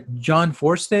had John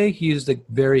Forste. He's the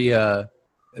very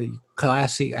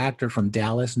classy actor from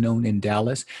Dallas, known in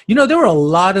Dallas. You know, there were a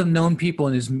lot of known people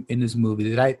in this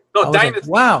movie. I was Dynasty. Like,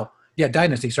 wow. Yeah,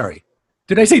 Dynasty. Sorry,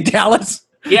 did I say Dallas?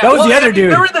 Yeah, that was the other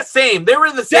dude. They were the same.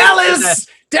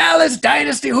 Dallas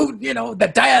Dynasty. Who you know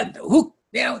who.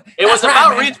 You know, it was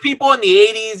about rich people in the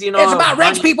 80s, you know. It's about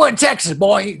rich people in Texas,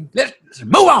 boy. Let's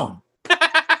move on.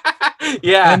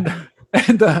 Yeah.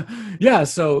 And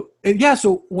so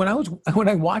when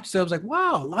I watched it, I was like,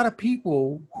 wow, a lot of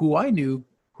people who I knew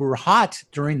who were hot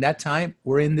during that time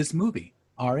are in this movie.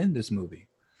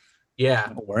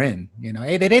 Yeah. We're in, you know.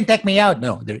 Hey, they didn't take me out.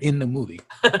 No, they're in the movie.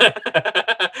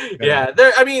 Yeah,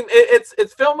 I mean,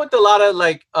 it's filmed with a lot of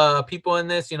like people in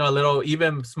this, you know, little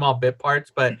even small bit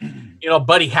parts, but you know,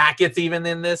 Buddy Hackett's even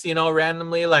in this, you know,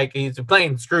 randomly, like he's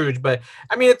playing Scrooge. But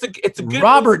I mean, it's a good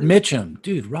Robert Mitchum,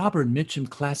 dude. Robert Mitchum,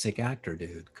 classic actor,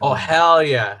 dude. Come on. Hell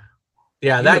yeah,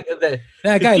 yeah. That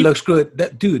guy looks good.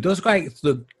 Those guys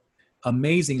look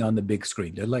amazing on the big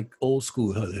screen. They're like old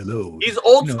school. Hello. He's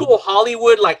old school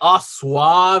Hollywood, like all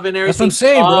suave and everything. That's what I'm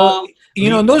saying, bro. You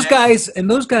know, and those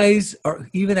guys are,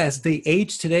 even as they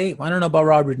age today. I don't know about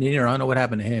Robert De Niro. I don't know what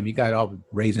happened to him. He got all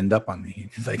raisined up on me.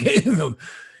 He's like, you know,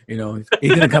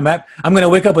 he's gonna come back. I'm gonna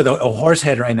wake up with a horse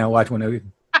head right now. Watch when oh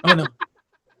no.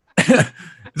 Is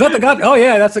that the God? Oh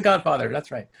yeah, that's the Godfather. That's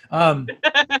right.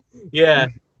 Yeah.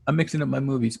 I'm mixing up my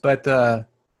movies, but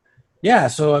yeah.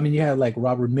 So I mean, you have like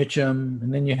Robert Mitchum,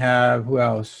 and then you have who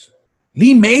else?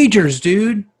 Lee Majors,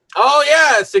 dude. Oh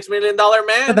yeah, $6 Million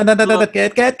Man. That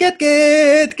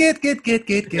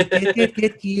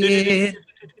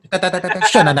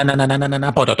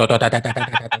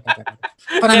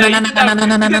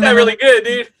really good,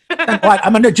 dude.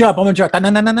 I'm gonna jump.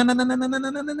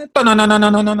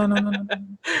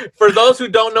 For those who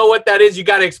don't know what that is, you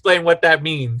got to explain what that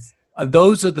means.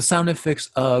 Those are the sound effects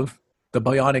of the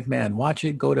Bionic Man. Watch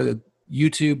it. Go to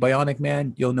YouTube, Bionic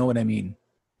Man. You'll know what I mean.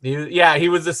 Yeah, he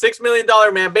was a $6 Million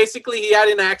Man. Basically, he had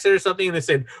an accident or something, and they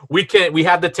said, we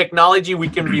have the technology, we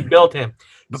can rebuild him.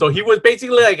 So he was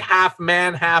basically like half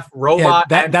man, half robot.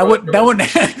 Yeah, that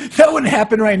wouldn't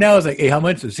happen right now. It's like, hey, how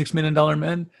much? The $6 Million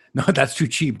Man? No, that's too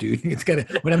cheap, dude. It's gotta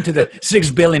put him to the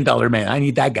 $6 billion man. I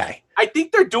need that guy. I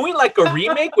think they're doing like a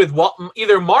remake with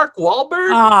either Mark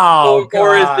Wahlberg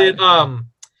or is it no,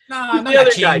 who's the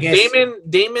other guy?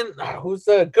 Damon. Who's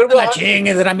the good one?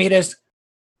 Ramirez.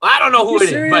 I don't know who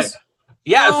it is, but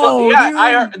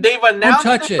yeah, they've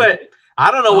announced it, but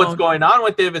I don't know what's going on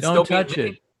with it. It's don't touch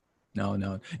it.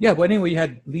 No. Yeah, but anyway, you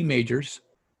had Lee Majors.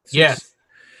 Yes.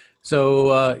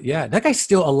 So yeah, that guy's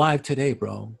still alive today,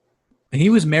 bro. And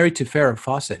he was married to Farrah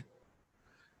Fawcett.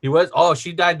 He was. Oh,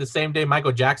 she died the same day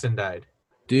Michael Jackson died.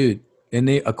 Dude, and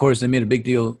they made a big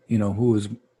deal. You know,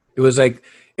 it was like.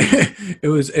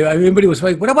 Everybody was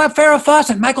like, what about Farrah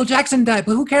Fawcett? Michael Jackson died,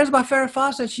 but who cares about Farrah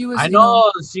Fawcett? She was. I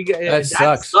know. That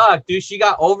sucks. Sucked, dude. She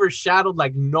got overshadowed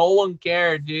like no one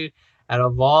cared, dude. Out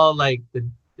of all, like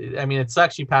I mean, it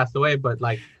sucks she passed away, but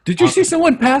like. Did you see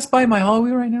someone pass by my hallway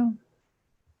right now?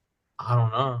 I don't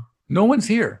know. No one's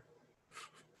here.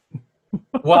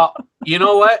 Well, you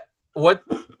know what?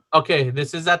 Okay,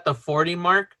 this is at the 40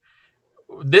 mark.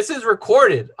 This is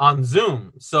recorded on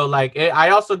Zoom, so like I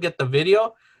also get the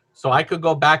video. So I could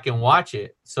go back and watch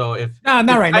it. So not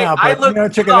right now.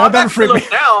 Check it out. Don't freak me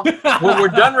now. When we're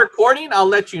done recording, I'll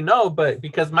let you know. But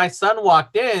because my son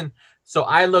walked in, so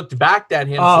I looked back at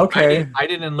him. Oh, okay. I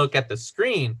didn't look at the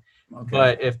screen. Okay.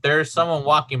 But if there's someone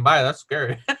walking by, that's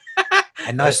scary.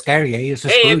 I know it's scary. Eh? It's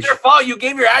it's your fault. You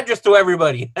gave your address to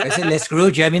everybody. Es el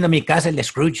Scrooge. Ya vino mi casa el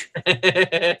Scrooge.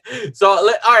 So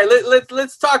all right,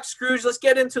 let's talk Scrooge. Let's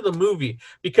get into the movie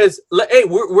because hey,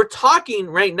 we're talking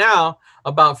right now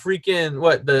about freaking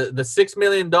the $6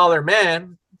 Million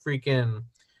Man. Freaking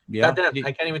yeah. I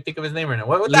can't even think of his name right now.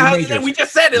 What the hell is his name? We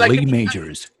just said it. Like Lee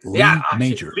Majors.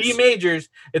 Lee Majors.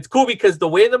 It's cool because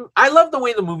I love the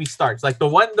way the movie starts. Like the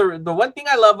one thing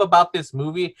I love about this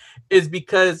movie is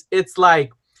because it's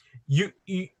like you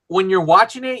when you're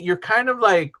watching it, you're kind of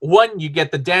like you get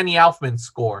the Danny Elfman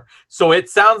score. So it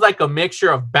sounds like a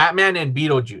mixture of Batman and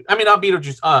Beetlejuice. I mean, not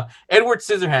Beetlejuice, Edward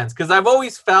Scissorhands. Because I've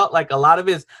always felt like a lot of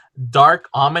his dark,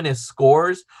 ominous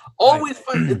scores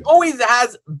it always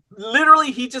has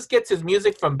literally he just gets his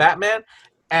music from Batman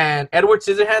and Edward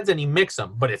Scissorhands and he mixes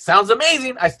them. But it sounds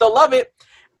amazing. I still love it.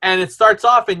 And it starts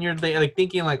off and you're like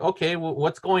thinking like, okay, well,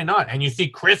 what's going on? And you see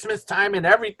Christmas time and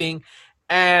everything.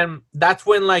 And that's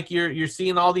when like you're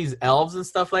seeing all these elves and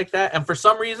stuff like that. And for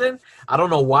some reason, I don't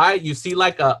know why, you see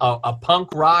like a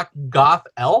punk rock goth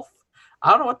elf.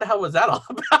 I don't know what the hell was that all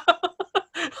about.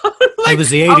 Like, it was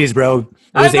the 80s, bro. It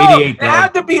was I know, 88, bro. It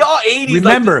had to be all 80s.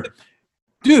 Remember,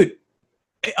 dude,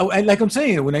 like I'm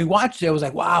saying, when I watched it, I was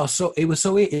like, wow, it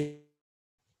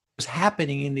was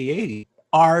happening in the 80s.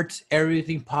 Art,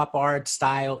 everything, pop art,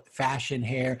 style, fashion,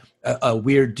 hair, a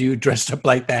weird dude dressed up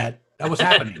like that. That was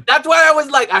happening. That's why I was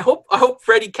like, I hope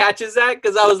Freddie catches that,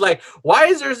 because I was like, why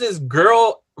is there this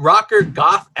girl rocker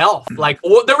goth elf? Like,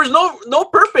 well, there was no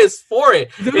purpose for it.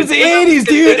 It was the 80s,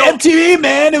 dude. MTV,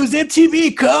 man. It was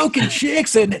MTV, coke and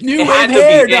chicks and new wave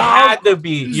hair. It had to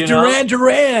be. It was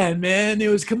Duran, man. It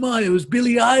was, come on. It was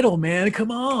Billy Idol, man. Come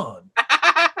on.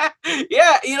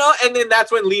 Yeah, and then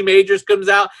that's when Lee Majors comes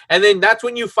out, and then that's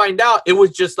when you find out it was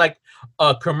just like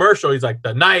a commercial. He's like,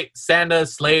 the night Santa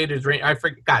slayed his rain. I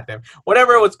forget, goddamn,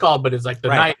 whatever it was called, but it's like the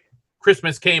night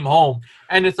Christmas came home,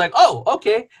 and it's like, oh,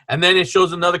 okay. And then it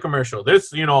shows another commercial.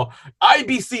 This,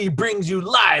 IBC brings you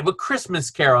live A Christmas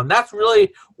Carol, and that's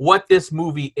really what this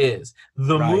movie is.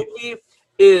 The movie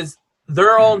is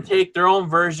their own take, their own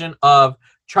version of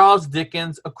Charles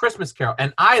Dickens' A Christmas Carol,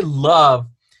 and I love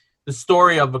the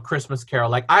story of A Christmas Carol.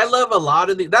 Like, I love a lot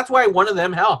of that's why one of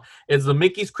them, is the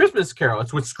Mickey's Christmas Carol.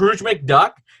 It's with Scrooge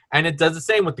McDuck, and it does the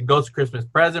same with the Ghost of Christmas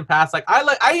Present Past. Like,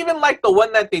 I even like the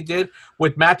one that they did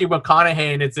with Matthew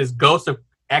McConaughey, and it's his Ghost of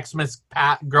Xmas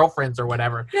girlfriends or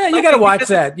whatever. Yeah, you got to watch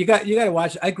that. You got to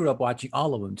watch. I grew up watching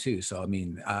all of them too. So I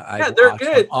mean, they're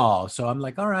good. All. So I'm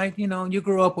like, all right, you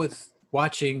grew up with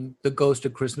watching the Ghost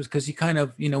of Christmas because you kind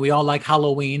of, we all like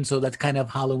Halloween, so that's kind of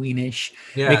Halloweenish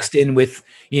mixed in with,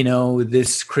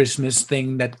 this Christmas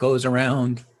thing that goes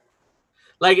around.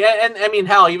 Like, and I mean,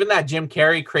 hell, even that Jim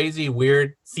Carrey crazy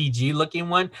weird CG looking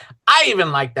one, I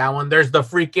even like that one. There's the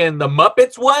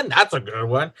Muppets one, that's a good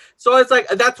one. So it's like,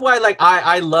 that's why, like,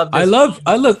 I love this.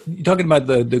 I love you talking about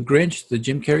the Grinch, the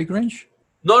Jim Carrey Grinch.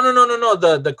 No.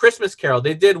 The Christmas Carol.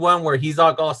 They did one where he's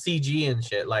all CG and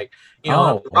shit. Like,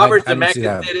 Robert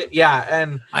Zemeckis did it. Yeah,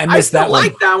 and I missed that one. I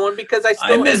like that one because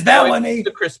I missed that one.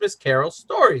 The Christmas Carol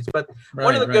stories, but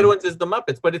one of the good ones is the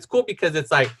Muppets. But it's cool because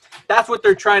it's like that's what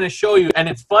they're trying to show you, and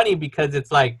it's funny because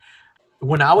it's like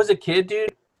when I was a kid,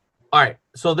 dude. All right,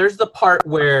 so there's the part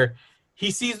where he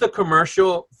sees the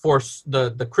commercial for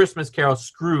the Christmas Carol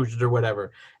Scrooged or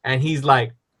whatever, and he's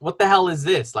like, "What the hell is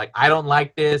this? Like, I don't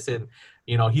like this," and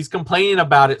he's complaining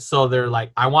about it. So they're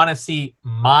like, I want to see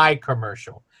my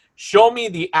commercial. Show me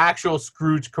the actual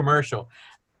Scrooge commercial.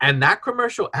 And that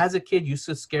commercial as a kid used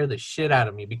to scare the shit out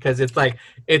of me because it's like,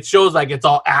 it shows like it's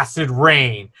all acid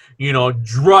rain,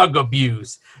 drug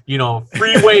abuse,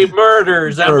 freeway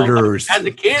murders. As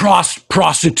a kid.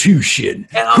 Prostitution.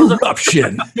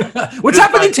 Corruption. What's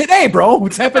happening today, bro?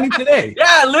 What's happening today?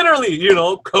 Yeah, literally,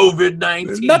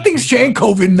 COVID-19. Nothing's changed.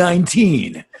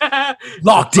 COVID-19.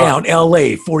 Lockdown,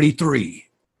 LA, 43.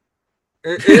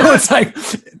 It's like,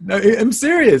 I'm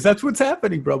serious. That's what's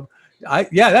happening, bro.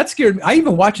 That scared me. I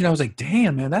even watched it and I was like,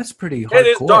 damn, man, that's pretty hardcore. It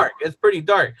is dark. It's pretty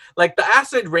dark. Like the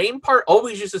acid rain part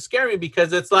always used to scare me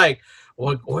because it's like,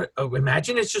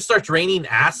 imagine it just starts raining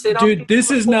acid. Dude,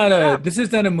 this is not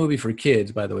a movie for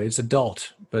kids, by the way. It's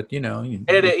adult, but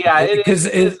because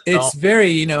it's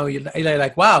very, you're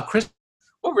like, wow, Chris.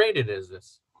 What rated is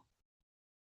this?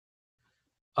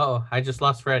 Oh, I just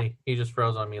lost Freddie. He just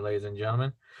froze on me, ladies and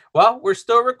gentlemen. Well, we're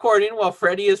still recording while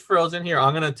Freddie is frozen here.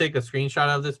 I'm going to take a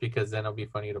screenshot of this because then it'll be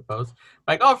funny to post.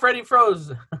 Like, oh, Freddie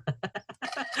froze.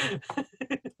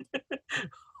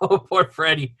 Oh, poor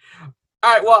Freddie.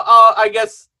 All right, well, I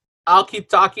guess I'll keep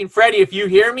talking. Freddie, if you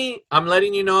hear me, I'm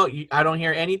letting you know I don't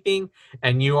hear anything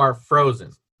and you are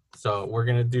frozen. So we're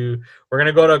going to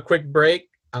go to a quick break.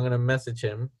 I'm going to message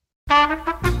him.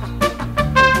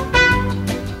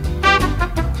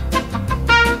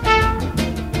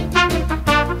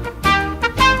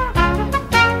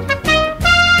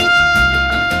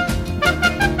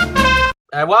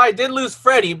 Well, I did lose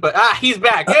Freddie, but he's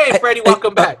back. Hey, Freddie,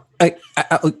 welcome back. Hey,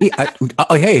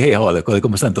 hola,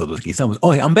 ¿cómo están todos?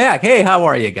 I'm back. Hey, how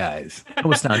are you guys?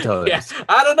 ¿Cómo están todos? Yes,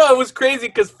 I don't know. It was crazy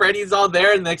because Freddie's all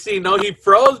there, and next thing you know, he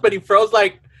froze, but he froze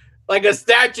like a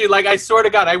statue. Like, I swear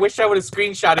to God, I wish I would have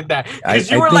screenshotted that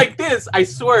because you were like this. I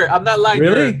swear, I'm not lying.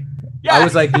 Really? Yeah. I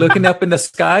was like looking up in the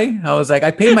sky. I was like,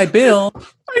 I paid my bill.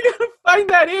 I gotta find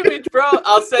that image, bro.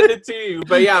 I'll send it to you.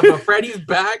 But yeah, but Freddie's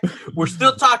back. We're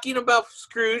still talking about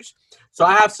Scrooge. So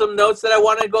I have some notes that I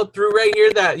want to go through right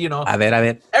here that, A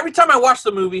ver. Every time I watch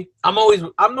the movie, I'm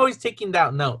always taking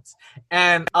down notes.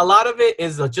 And a lot of it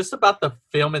is just about the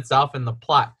film itself and the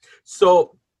plot.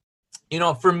 So you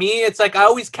know, for me, it's like I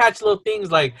always catch little things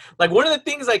like one of the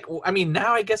things, like, I mean,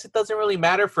 now I guess it doesn't really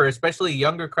matter for especially a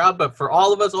younger crowd, but for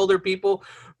all of us older people,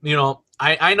 you know,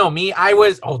 I know me, I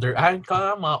was older. I'm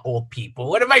old people.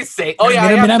 What am I saying? Oh yeah,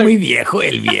 Mira, muy viejo,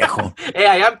 el viejo. Hey,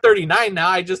 I am 39 now.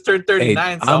 I just turned 39.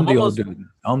 Hey, so I'm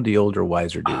the older,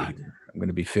 wiser dude. I'm going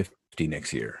to be 50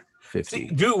 next year. 50. See,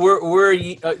 dude,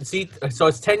 we're so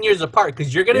it's 10 years apart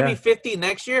because you're gonna be 50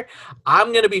 next year.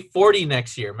 I'm gonna be 40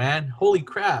 next year, man. Holy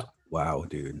crap! Wow,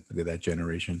 dude, look at that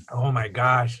generation. Oh my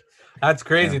gosh, that's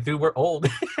crazy, dude. We're old.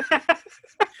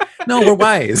 No, we're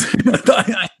wise.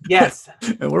 Yes,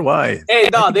 we're wise. Hey,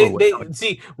 no, they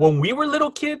see when we were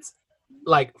little kids,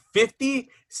 like 50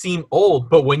 seemed old,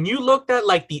 but when you looked at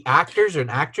like the actors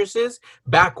and actresses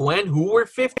back when who were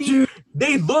 50, dude,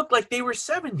 they looked like they were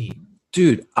 70.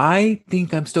 Dude, I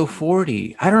think I'm still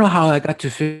 40. I don't know how I got to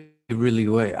 50 really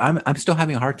way. I'm still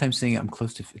having a hard time saying I'm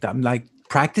close to 50. I'm like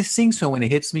practicing, so when it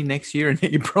hits me next year in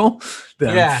April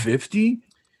that I'm 50,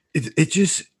 it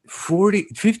just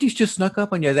 50's just snuck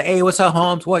up on you. Like, hey, what's up,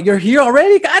 Holmes? What, you're here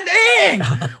already? God dang!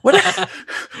 What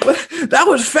that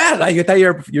was fast. Like, you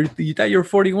thought you're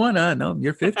 41, huh? No,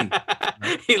 you're 50.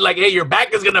 He's like, hey, your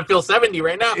back is gonna feel 70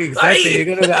 right now.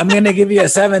 Exactly. I'm gonna give you a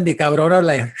 70, cabrón.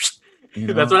 Like, you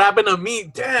know? That's what happened to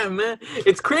me. Damn, man,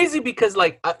 it's crazy because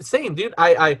like same dude.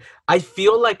 I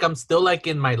feel like I'm still like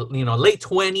in my late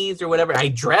 20s or whatever. I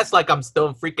dress like I'm still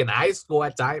in freaking high school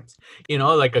at times. You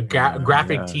know, like a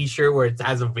graphic T-shirt where it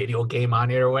has a video game on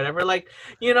it or whatever. Like,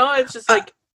 you know, it's just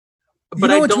like. But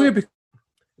it's weird.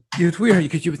 It's weird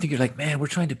because you would think you're like, man, we're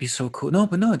trying to be so cool. No,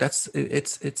 but no,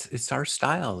 it's our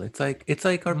style. It's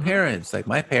like our parents. Like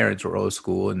my parents were old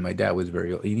school, and my dad was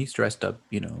very old, and he's dressed up,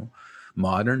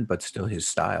 modern, but still his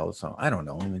style. So I don't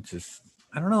know. It's just,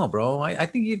 I don't know, bro. I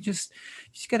think you just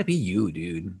got to be you,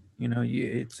 dude.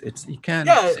 You can't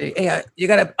say, hey,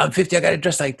 I'm 50. I got to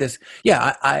dress like this.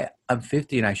 Yeah, I'm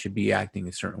 50 and I should be acting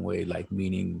a certain way, like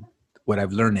meaning what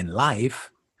I've learned in life.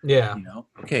 Yeah.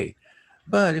 Okay.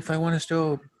 But if I want to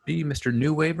still be Mr.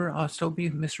 New Waver, I'll still be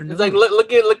Mr. New. It's like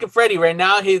look at Freddie right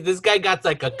now. This guy got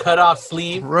like a cut off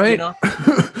sleeve, right?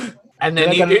 And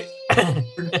then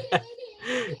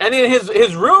and then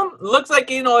his room looks like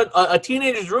a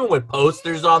teenager's room with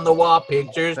posters on the wall,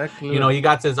 pictures. Exactly. He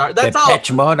got his art. That's all.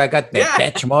 Patch mode. I got that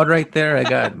patch mode right there. I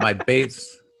got my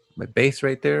bass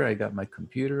right there. I got my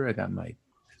computer. I got my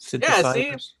synthesizers. Yeah,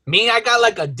 see, me, I got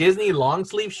like a Disney long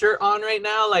sleeve shirt on right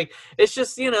now. Like it's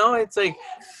just it's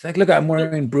like look, I'm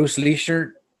wearing Bruce Lee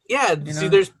shirt. Yeah, see,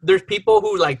 there's people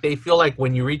who like they feel like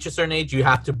when you reach a certain age, you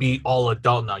have to be all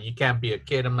adult now. You can't be a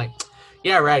kid. I'm like.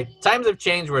 Yeah, right. Times have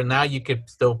changed where now you could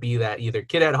still be that either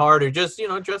kid at heart or just,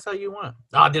 dress how you want.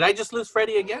 Oh, did I just lose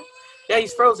Freddie again? Yeah,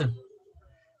 he's frozen.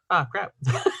 Ah, crap.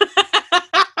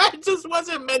 It just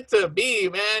wasn't meant to be,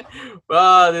 man.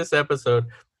 Oh, this episode.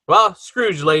 Well,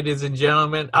 Scrooge, ladies and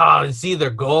gentlemen. Oh, it's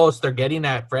either ghosts. They're getting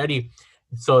at Freddie.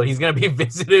 So he's going to be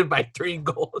visited by 3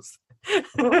 ghosts.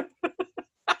 I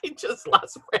just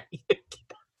lost Freddie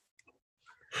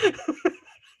again.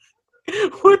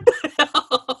 What the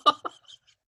hell?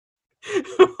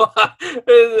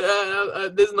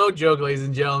 There's no joke, ladies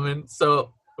and gentlemen.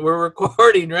 So we're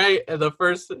recording, right? The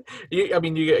first, you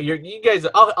guys.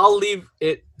 I'll leave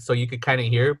it so you could kind of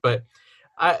hear. But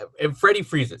if Freddie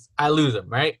freezes, I lose him,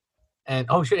 right? And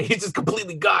oh shit, he's just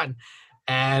completely gone.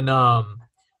 And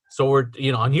so we're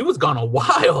and he was gone a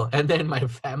while. And then my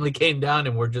family came down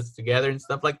and we're just together and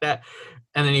stuff like that.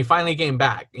 And then he finally came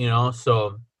back,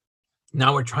 So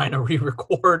now we're trying to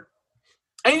re-record.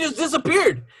 And he just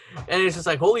disappeared. And it's just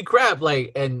like, holy crap.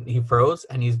 Like, and he froze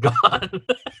and he's gone.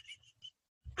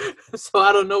 So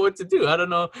I don't know what to do. I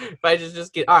don't know if I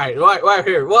just get, all right,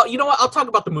 here. Well, you know what? I'll talk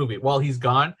about the movie while he's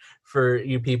gone for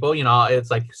you people.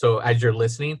 It's like, so as you're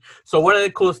listening. So one of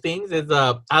the coolest things is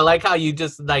I like how you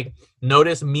just like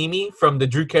notice Mimi from the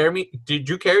Drew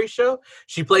Carey show.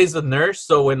 She plays the nurse.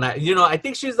 So when I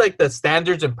think she's like the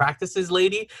standards and practices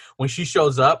lady when she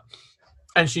shows up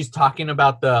and she's talking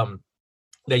about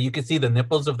that you can see the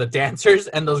nipples of the dancers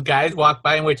and those guys walk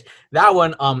by, in which that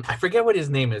one, I forget what his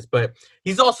name is, but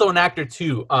he's also an actor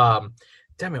too.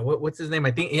 Damn it, what's his name?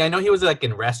 I know he was like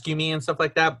in Rescue Me and stuff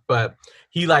like that, but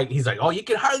he's like, oh, you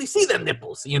can hardly see them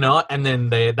nipples, and then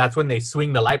that's when they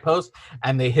swing the light post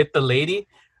and they hit the lady.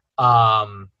 He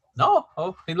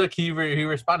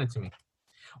responded to me.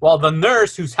 Well, the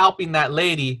nurse who's helping that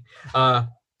lady, hold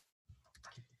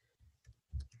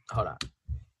on.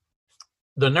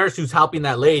 The nurse who's helping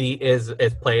that lady is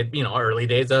played, early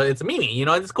days. It's Mimi.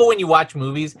 It's cool when you watch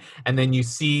movies and then you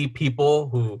see people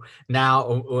who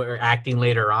now are acting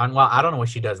later on. Well, I don't know what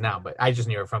she does now, but I just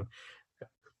knew her from.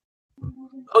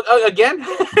 Again?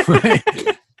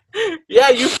 Yeah,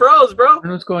 you froze, bro.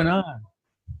 What's going on?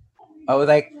 I was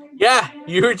like, Yeah,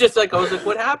 you were just like, I was like,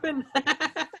 what happened?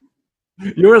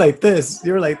 you were like this.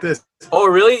 You were like this. Oh,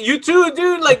 really? You too,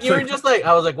 dude? Like, you were just like,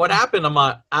 I was like, what happened?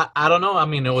 I don't know. I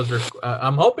mean, it was,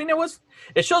 I'm hoping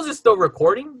it shows it's still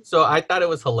recording. So I thought it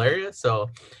was hilarious. So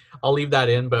I'll leave that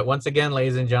in. But once again,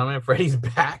 ladies and gentlemen, Freddy's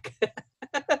back.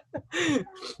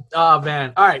 Oh,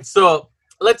 man. All right. So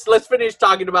let's finish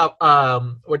talking about,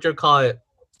 what you call it,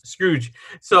 Scrooge.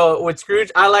 So with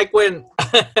Scrooge, I like when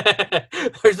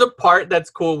there's a part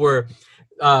that's cool where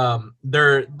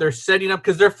they're setting up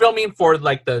because they're filming for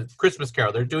like the Christmas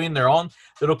Carol. They're doing their own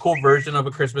little cool version of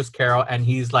a Christmas Carol, and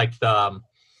he's like the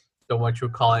what you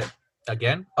call it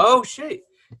again. Oh shit!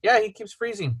 Yeah, he keeps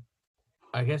freezing.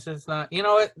 I guess it's not. You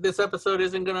know what? This episode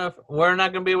isn't gonna. We're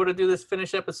not gonna be able to do this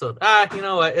finished episode. You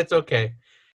know what? It's okay.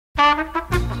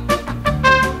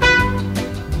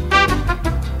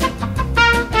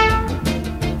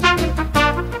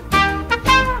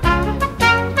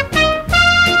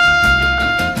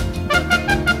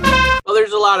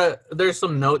 There's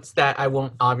some notes that I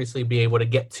won't obviously be able to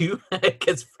get to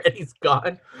because Freddy's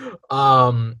gone.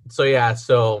 So yeah,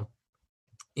 so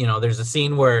you know, there's a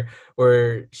scene where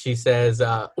she says,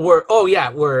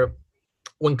 where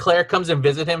when Claire comes and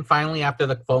visit him finally after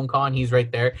the phone call, and he's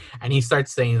right there, and he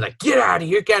starts saying like, "Get out of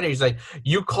here, get out of here." He's like,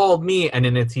 "You called me," and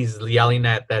then he's yelling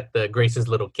at the Grace's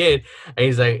little kid, and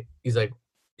he's like.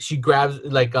 She grabs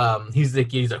like he's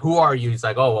like who are you? He's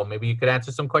like, oh well, maybe you could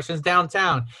answer some questions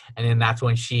downtown. And then that's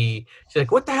when she's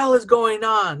like, what the hell is going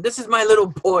on? This is my little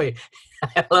boy.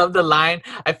 I love the line.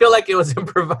 I feel like it was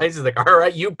improvised. It's like, all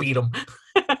right, you beat him.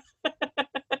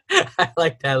 I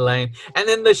like that line. And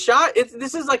then the shot,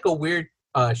 this is like a weird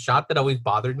shot that always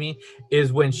bothered me,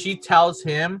 is when she tells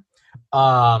him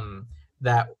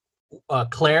that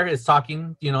Claire is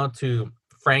talking, you know, to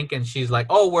Frank, and she's like,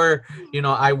 oh,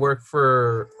 I work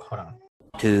for, hold on.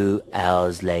 2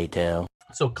 hours later.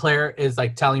 So Claire is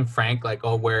like telling Frank like,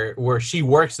 oh, where she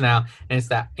works now, and it's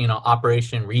that, you know,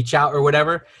 Operation Reach Out or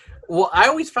whatever. Well, I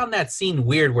always found that scene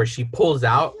weird where she pulls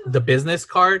out the business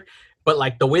card, but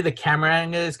like the way the camera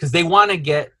angle is, because they want to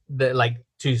get the like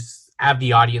to have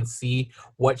the audience see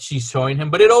what she's showing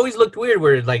him, but it always looked weird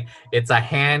where like it's a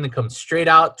hand that comes straight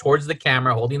out towards the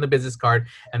camera holding the business card,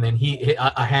 and then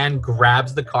a hand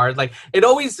grabs the card. Like it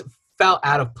always felt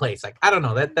out of place. Like I don't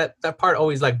know, that part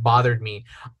always like bothered me.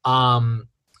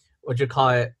 What you call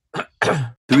it?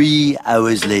 3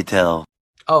 hours later.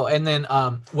 Oh, and then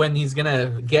when he's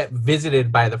gonna get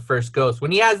visited by the first ghost,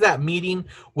 when he has that meeting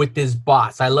with his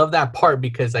boss, I love that part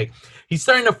because like he's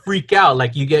starting to freak out.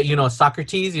 Like you get, you know,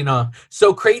 Socrates, you know,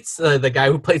 Socrates, the guy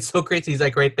who played Socrates, he's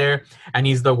like right there, and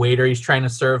he's the waiter. He's trying to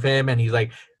serve him, and he's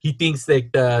like, he thinks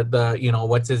like the you know,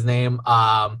 what's his name,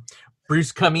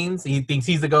 Bruce Cummings. He thinks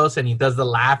he's the ghost, and he does the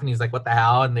laugh, and he's like, what the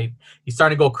hell? And he's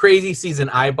starting to go crazy, sees an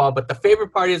eyeball. But the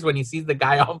favorite part is when he sees the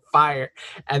guy on fire,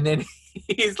 and then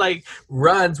he's like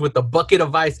runs with a bucket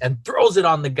of ice and throws it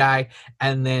on the guy,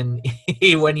 and then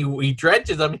when he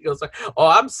drenches him, he goes like, oh,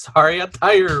 I'm sorry, I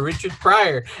thought you were Richard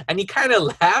Pryor. And he kind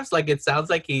of laughs, like it sounds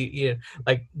like he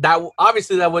like that.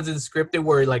 Obviously that wasn't scripted,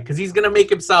 where like, because he's gonna make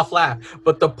himself laugh.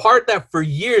 But the part that for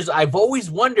years I've always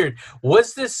wondered,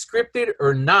 was this scripted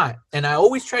or not? And I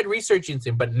always tried researching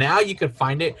it, but now you can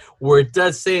find it where it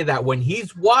does say that when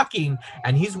he's walking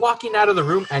out of the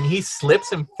room and he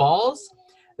slips and falls,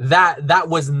 that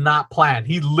was not planned.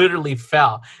 He literally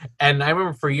fell. And I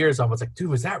remember for years I was like, dude,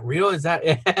 was that real? Is that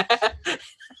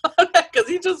because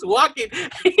he's just walking,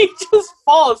 he just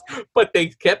falls. But they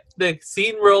kept the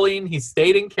scene rolling, he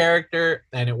stayed in character,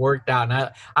 and it worked out.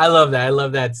 And I love that. I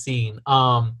love that scene.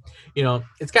 You know,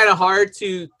 it's kind of hard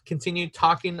to continue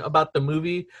talking about the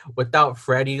movie without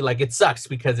Freddy. Like, it sucks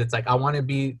because it's like, I want to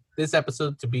be this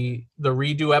episode to be the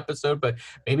redo episode, but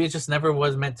maybe it just never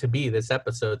was meant to be this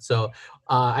episode. So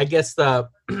I guess the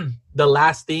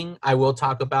last thing I will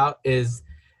talk about is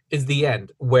the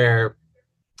end, where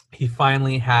he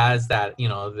finally has that, you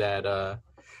know, that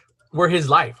where his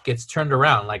life gets turned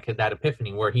around, like that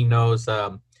epiphany where he knows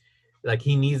like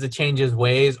he needs to change his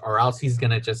ways, or else he's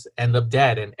gonna just end up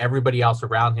dead. And everybody else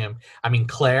around him, I mean,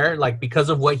 Claire, like because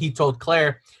of what he told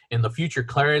Claire in the future,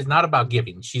 Claire is not about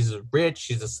giving. She's rich,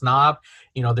 she's a snob.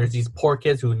 You know, there's these poor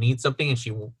kids who need something, and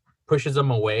she pushes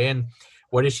them away. And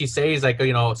what does she say? He's like,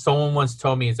 you know, someone once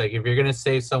told me, it's like, if you're gonna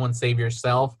save someone, save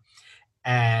yourself.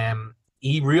 And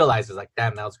he realizes, like,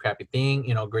 damn, that was a crappy thing.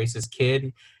 You know, Grace's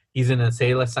kid, he's in a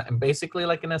asylum, basically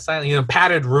like an asylum. He's in a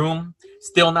padded room,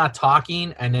 still not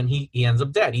talking, and then he ends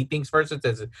up dead. He thinks first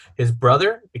it's his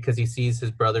brother because he sees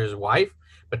his brother's wife,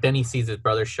 but then he sees his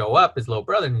brother show up, his little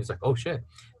brother, and he's like, oh shit.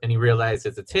 And he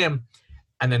realizes it's him.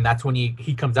 And then that's when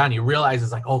he comes out and he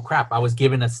realizes like, oh crap, I was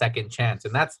given a second chance.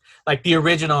 And that's like the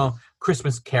original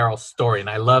Christmas Carol story. And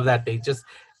I love that they just,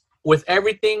 with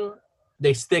everything,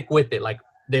 they stick with it. Like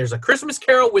there's a Christmas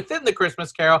Carol within the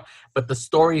Christmas Carol, but the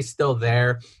story is still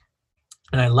there.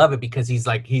 And I love it because he's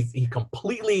like, he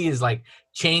completely is like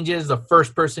changes. The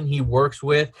first person he works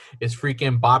with is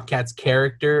freaking Bobcat's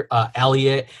character,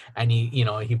 Elliot. And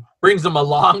he brings them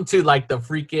along to like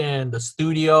the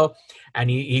studio, and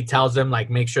he tells them like,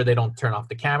 make sure they don't turn off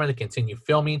the camera, they continue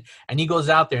filming. And he goes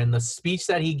out there, and the speech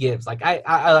that he gives, like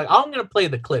I'm going to play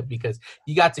the clip because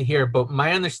you got to hear it. But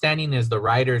my understanding is the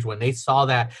writers, when they saw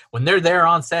that, when they're there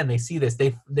on set and they see this,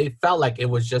 they felt like it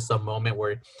was just a moment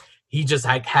where he just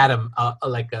like had a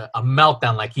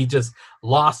meltdown, like he just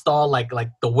lost all like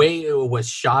the way it was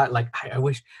shot. Like I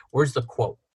wish, where's the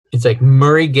quote? It's like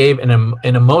Murray gave an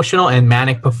emotional and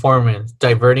manic performance,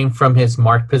 diverting from his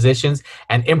marked positions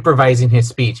and improvising his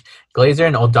speech. Glazer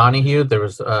and O'Donoghue, there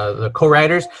was the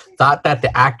co-writers, thought that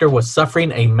the actor was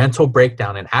suffering a mental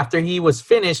breakdown. And after he was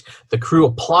finished, the crew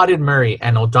applauded Murray,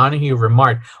 and O'Donoghue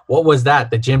remarked, "What was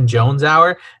that? The Jim Jones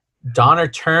hour?" Donner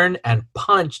turned and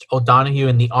punched O'Donoghue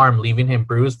in the arm, leaving him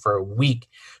bruised for a week.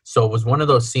 So it was one of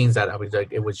those scenes that I was like,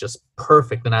 it was just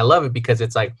perfect. And I love it because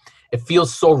it's like, it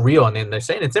feels so real. And then they're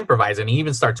saying it's improvised, and he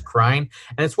even starts crying.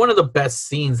 And it's one of the best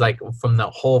scenes, like from the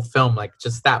whole film, like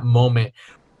just that moment.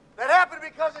 That happened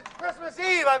because it's Christmas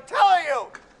Eve, I'm telling you.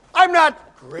 I'm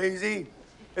not crazy.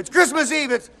 It's Christmas Eve.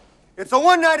 It's the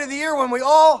one night of the year when we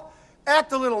all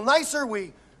act a little nicer.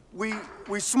 We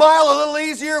smile a little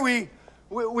easier. We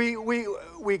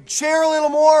share a little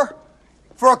more.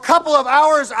 For a couple of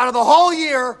hours out of the whole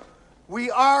year, we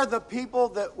are the people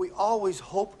that we always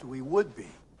hoped we would be.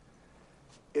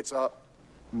 It's a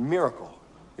miracle.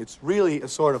 It's really a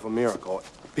sort of a miracle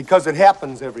because it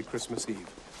happens every Christmas Eve.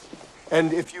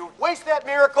 And if you waste that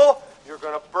miracle, you're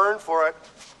going to burn for it.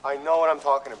 I know what I'm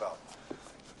talking about.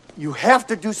 You have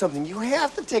to do something. You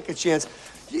have to take a chance.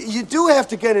 You do have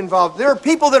to get involved. There are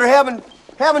people that are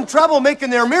having trouble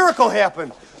making their miracle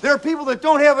happen. There are people that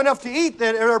don't have enough to eat.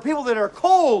 There are people that are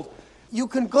cold. You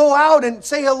can go out and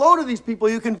say hello to these people.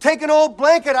 You can take an old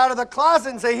blanket out of the closet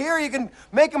and say, here. You can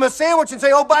make them a sandwich and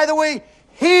say, oh, by the way,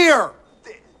 here.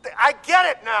 I get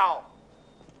it now.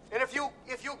 And if you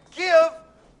give,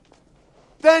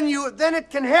 then it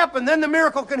can happen. Then the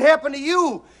miracle can happen to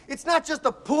you. It's not just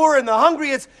the poor and the hungry.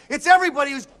 It's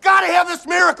everybody who's got to have this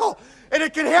miracle. And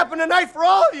it can happen tonight for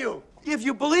all of you. If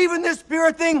you believe in this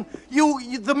spirit thing,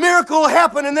 the miracle will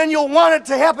happen, and then you'll want it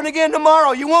to happen again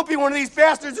tomorrow. You won't be one of these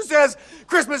bastards who says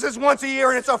Christmas is once a year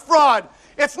and it's a fraud.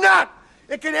 It's not.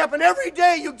 It can happen every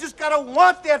day. You just got to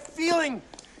want that feeling.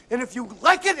 And if you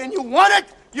like it and you want it,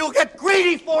 you'll get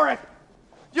greedy for it.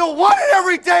 You'll want it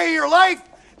every day of your life,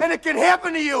 and it can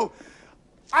happen to you.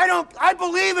 I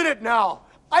believe in it now.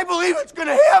 I believe it's going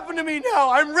to happen to me now.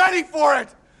 I'm ready for it.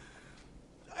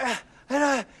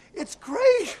 It's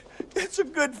great. It's a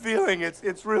good feeling.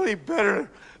 It's really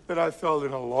better than I felt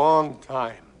in a long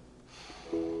time.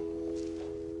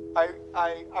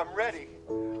 I'm ready.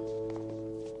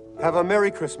 Have a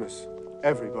Merry Christmas,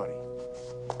 everybody.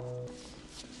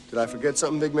 Did I forget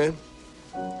something, big man?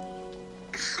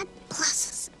 God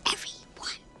bless us,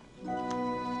 everyone.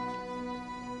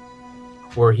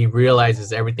 Where he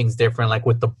realizes everything's different. Like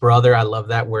with the brother, I love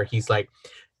that, where he's like,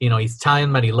 he's telling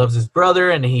him that he loves his brother,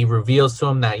 and he reveals to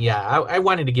him that, I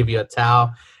wanted to give you a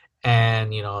towel.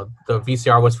 And, the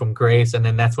VCR was from Grace. And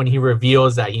then that's when he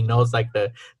reveals that he knows, like,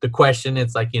 the question.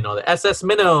 It's like, the SS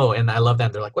Minnow. And I love that.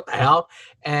 And they're like, what the hell?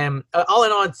 And all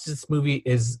in all, this movie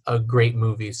is a great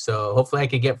movie. So hopefully I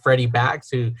can get Freddie back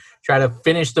to try to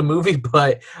finish the movie.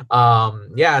 But,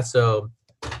 so.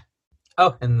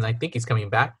 Oh, and I think he's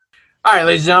coming back. All right,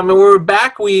 ladies and gentlemen, we're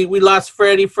back. We lost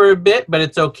Freddie for a bit, but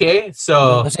it's okay.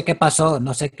 So no sé qué pasó.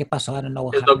 I don't know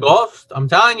what happened. It's a ghost. I'm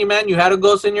telling you, man. You had a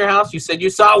ghost in your house. You said you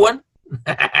saw one,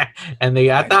 and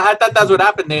I thought that's what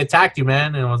happened. They attacked you,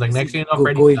 man. And I was like, next thing you know,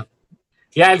 Freddie.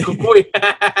 Yeah, el cucuy.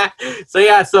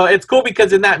 So it's cool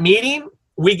because in that meeting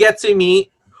we get to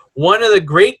meet one of the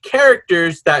great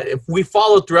characters that if we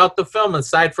follow throughout the film,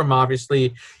 aside from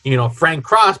obviously, Frank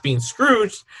Cross being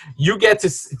Scrooge, you get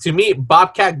to meet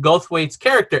Bobcat Goldthwait's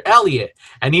character, Elliot.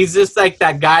 And he's just like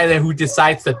that guy who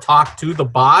decides to talk to the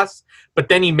boss, but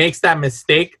then he makes that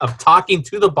mistake of talking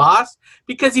to the boss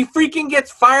because he freaking gets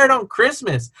fired on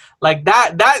Christmas. Like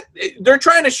that they're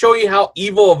trying to show you how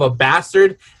evil of a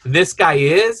bastard this guy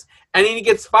is. And he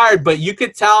gets fired, but you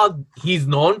could tell he's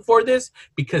known for this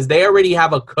because they already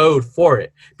have a code for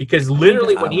it. Because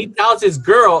literally when he tells his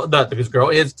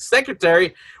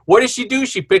secretary, what does she do?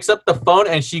 She picks up the phone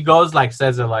and she goes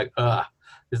says it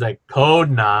it's like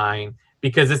code 9.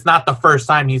 because it's not the first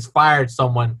time he's fired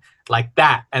someone like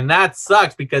that. And that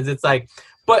sucks because it's like,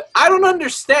 but I don't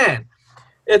understand.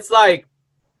 It's like,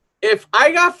 if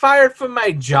I got fired from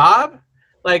my job,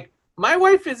 like, my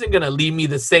wife isn't going to leave me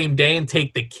the same day and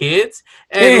take the kids.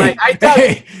 And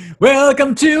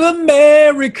welcome to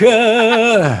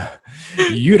America.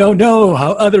 You don't know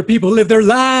how other people live their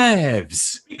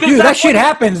lives. Dude, that shit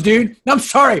happens, dude. I'm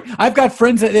sorry. I've got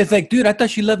friends that it's like, dude, I thought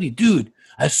she loved you. Dude,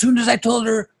 as soon as I told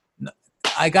her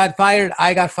I got fired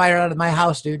out of my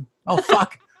house, dude. Oh,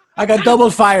 fuck. I got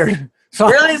double fired. So,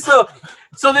 really?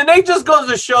 So then they just goes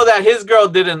to show that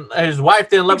his wife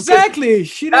didn't love him. Exactly.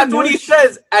 That's what he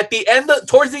says at the end,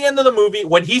 towards the end of the movie,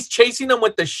 when he's chasing him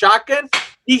with the shotgun.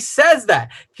 He says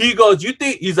that. He goes,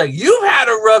 he's like, you've had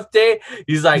a rough day.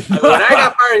 He's like, when I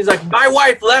got fired, he's like, my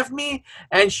wife left me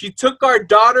and she took our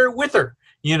daughter with her,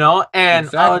 you know? And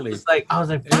exactly. I was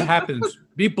like, it happens.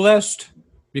 Be blessed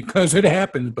because it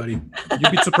happens, buddy.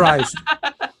 You'd be surprised.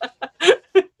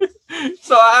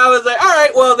 So I was like, all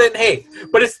right, well then, hey,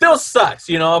 but it still sucks,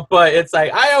 you know? But it's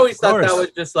like, I always thought that was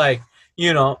just like,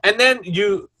 you know, and then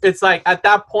it's like at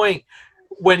that point,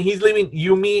 when he's leaving,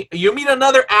 you meet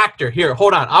another actor. Here,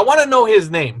 hold on. I want to know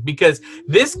his name because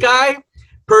this guy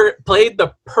played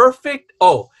the perfect.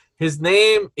 Oh, his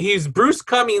name. He's Bruce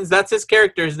Cummings. That's his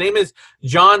character. His name is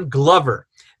John Glover.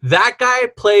 That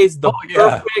guy plays the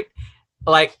perfect,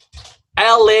 like,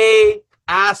 L.A.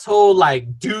 asshole,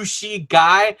 like, douchey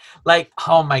guy. Like,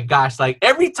 oh my gosh, like,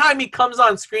 every time he comes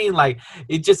on screen, like,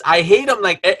 I hate him.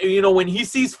 Like, you know, when he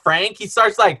sees Frank, he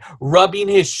starts like rubbing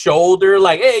his shoulder,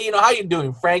 like, hey, you know, how you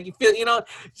doing, Frank? You feel, you know,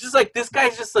 just like, this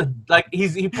guy's just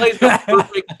he plays the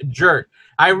perfect jerk.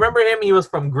 I remember him. He was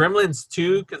from Gremlins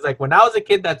 2, because like when I was a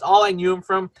kid, that's all I knew him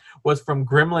from was from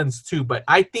Gremlins 2. But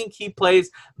I think he plays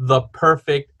the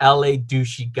perfect LA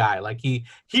douchey guy. Like he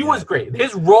was great.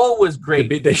 His role was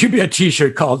great. There should be a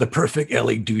T-shirt called "The Perfect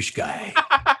LA Douche Guy."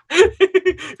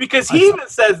 Because he even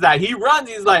says that. He runs.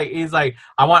 He's like,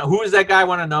 who is that guy? I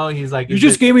want to know. He's like, you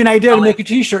just gave me an idea to make a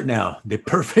T-shirt now. The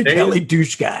Perfect LA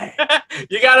Douche Guy.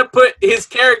 You got to put his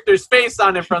character's face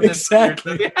on it from this.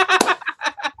 Exactly.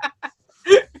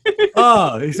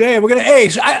 Oh, he's saying we're gonna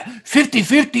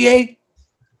 50-50, eh?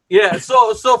 Yeah.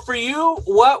 So for you,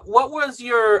 what was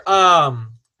your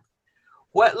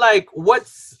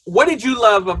what did you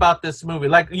love about this movie?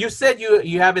 Like you said,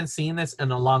 you haven't seen this in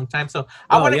a long time, so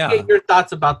I want to get your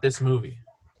thoughts about this movie.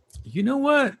 You know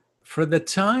what? For the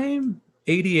time,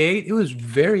 88, it was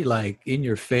very like in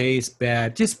your face,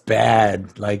 bad, just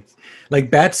bad. Like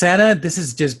Bad Santa. This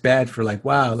is just bad for like,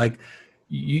 wow, like.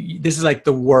 This is like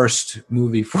the worst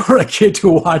movie for a kid to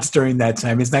watch during that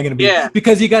time. It's not going to be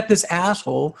because you got this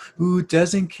asshole who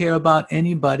doesn't care about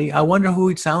anybody. I wonder who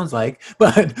he sounds like,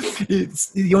 but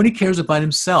he only cares about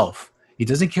himself. He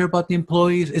doesn't care about the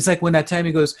employees. It's like when that time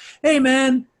he goes, "Hey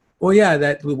man, well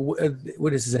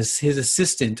what is this? His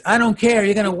assistant? I don't care.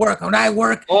 You're going to work. When I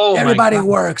work, everybody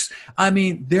works." I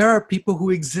mean, there are people who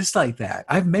exist like that.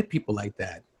 I've met people like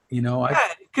that. You know,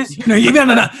 because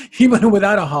even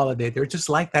without a holiday, they're just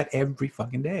like that every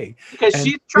fucking day. Because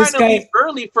she's trying to leave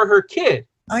early for her kid.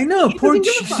 I know,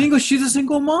 she's a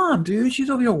single mom, dude. She's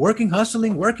over here working,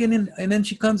 hustling, working, and then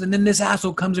she comes, and then this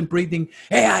asshole comes and breathing.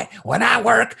 Hey, when I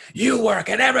work, you work,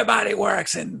 and everybody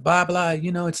works, and blah blah.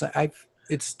 You know, it's like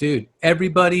dude.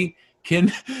 Everybody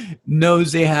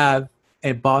knows they have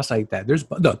a boss like that.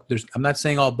 I'm not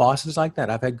saying all bosses like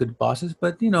that. I've had good bosses,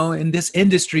 but you know, in this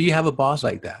industry, you have a boss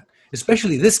like that.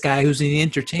 Especially this guy who's in the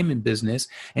entertainment business,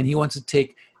 and he wants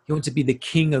to be the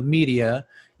king of media.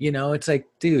 You know, it's like,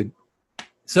 dude.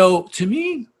 So to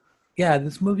me, yeah,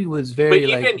 this movie was very.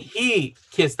 But even he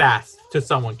kissed ass to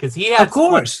someone because he had, of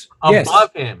course,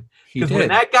 above him. Because when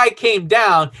that guy came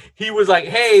down, he was like,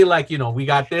 "Hey, like, you know, we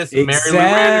got this." Exactly. Mary Lou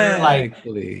Retner, like,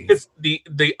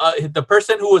 the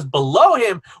person who was below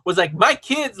him was like, "My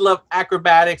kids love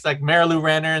acrobatics, like Mary Lou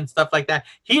Retner and stuff like that."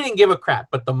 He didn't give a crap.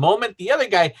 But the moment the other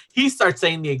guy, he starts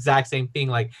saying the exact same thing,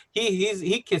 like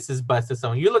he kisses butt to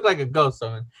someone. You look like a ghost,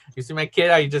 someone. You see my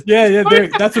kid? Are you just? Yeah.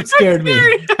 That's what scared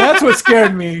me. That's what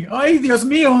scared me. Ay, Dios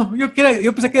mío! Yo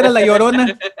pensé que era la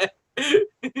Llorona.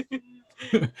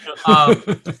 You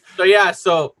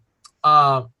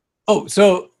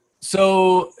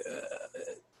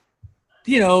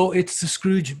know, it's the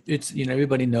Scrooge. It's, you know,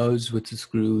 everybody knows what the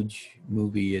Scrooge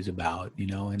movie is about, you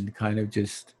know, and kind of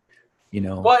just, you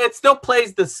know. Well, it still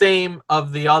plays the same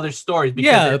of the other stories.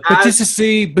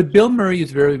 But Bill Murray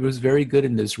was very good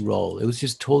in this role. It was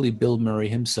just totally Bill Murray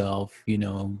himself, you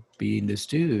know, being this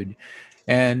dude,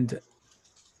 and.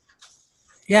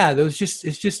 Yeah, it's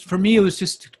just for me. It was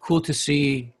just cool to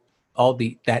see all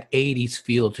that 80s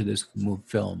feel to this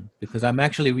film, because I'm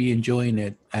actually re-enjoying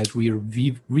it as we are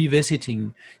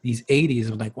revisiting these 80s.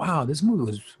 I'm like, wow, this movie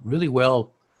was really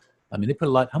well. I mean, they put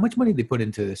a lot. How much money they put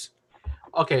into this?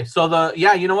 Okay, so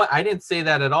you know what? I didn't say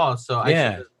that at all. So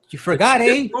you forgot,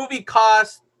 this movie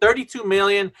cost $32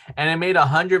 million and it made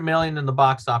 $100 million in the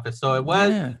box office. So it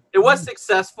was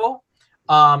successful.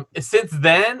 Since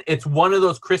then, it's one of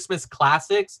those Christmas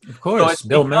classics. Of course, so it's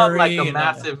Bill Murray, like a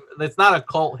massive. It's not a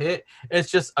cult hit. It's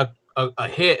just a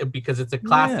hit because it's a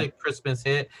classic Christmas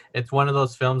hit. It's one of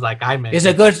those films like I mentioned. It's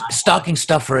a good stocking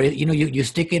stuffer. You know, you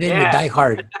stick it in with Die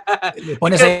Hard. Le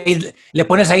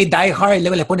pones ahí Die Hard,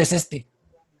 luego le pones este.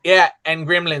 Yeah, and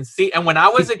Gremlins. See, and when I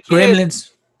was a kid,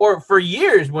 Gremlins. Or for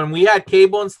years when we had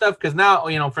cable and stuff, because now,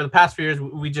 for the past few years,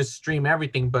 we just stream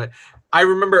everything. But I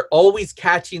remember always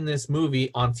catching this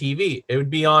movie on TV. It would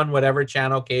be on whatever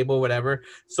channel, cable, whatever.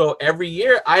 So every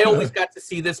year, I always got to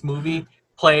see this movie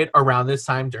played around this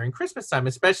time during Christmas time,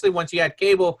 especially once you had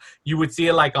cable. You would see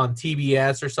it like on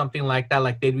TBS or something like that,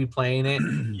 like they'd be playing it,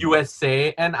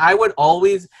 USA. And I would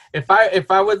always, if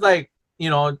I was like,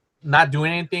 not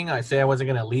doing anything, I say I wasn't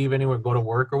going to leave anywhere, go to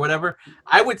work or whatever,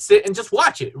 I would sit and just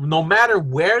watch it. No matter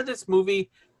where this movie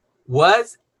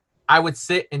was, I would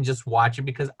sit and just watch it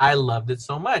because I loved it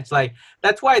so much. Like,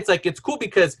 that's why it's cool,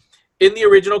 because in the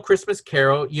original Christmas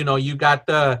Carol, you got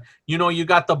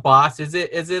the boss. Is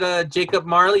it Jacob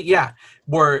Marley? Yeah.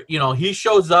 Where, he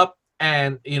shows up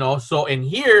and, so in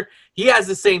here, he has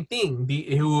the same thing,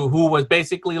 who was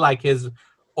basically like his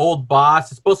old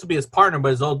boss. It's supposed to be his partner, but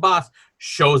his old boss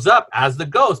shows up as the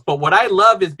ghost. But what I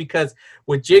love is because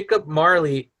with Jacob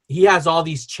Marley, he has all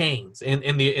these chains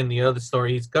in the other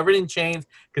story. He's covered in chains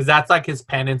because that's like his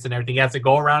penance and everything. He has to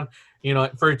go around,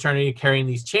 for eternity carrying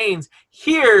these chains.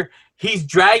 Here, he's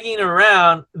dragging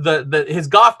around his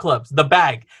golf clubs, the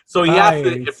bag. So he has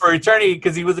to for eternity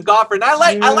because he was a golfer. And I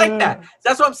like that.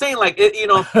 That's what I'm saying. Like, when you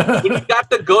got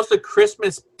the Ghost of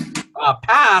Christmas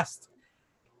Past,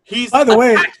 he's a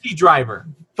taxi driver.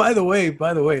 By the way,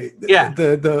 yeah,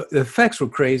 the effects were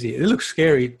crazy. It looked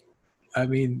scary. I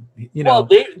mean, Well,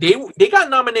 they got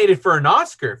nominated for an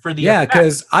Oscar for the effects.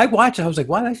 Because I watched it. I was like,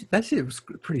 wow, that shit was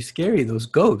pretty scary. Those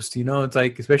ghosts, it's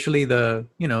like, especially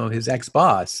his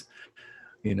ex-boss,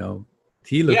 he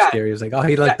looked scary. It was like,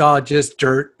 he looked all just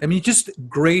dirt. I mean, just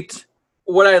great.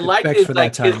 What I liked is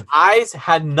like his eyes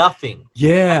had nothing.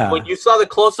 Yeah. When you saw the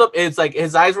close-up, it's like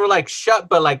his eyes were like shut,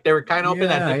 but like they were kind of open.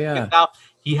 And out,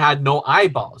 he had no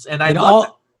eyeballs, and I love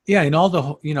it. Yeah, in all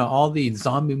the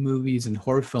zombie movies and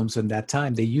horror films in that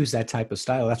time, they used that type of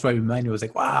style. That's why I reminded me. I was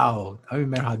like, wow, I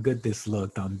remember how good this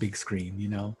looked on big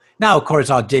screen. Now of course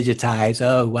all digitized.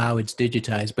 Oh wow, it's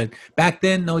digitized. But back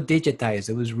then, no digitized.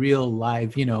 It was real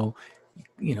live.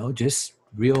 Just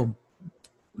real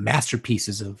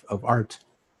masterpieces of art.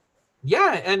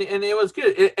 Yeah, and it was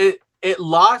good. It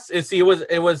lost.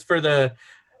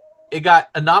 It got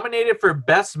nominated for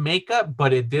best makeup,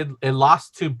 but it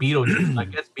lost to Beetlejuice. I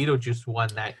guess Beetlejuice won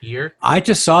that year. I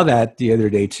just saw that the other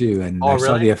day too, and I saw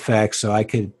really? the effects, so I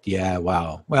could. Yeah,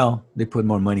 wow. Well, they put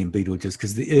more money in Beetlejuice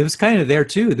because it was kind of there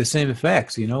too, the same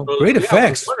effects. Great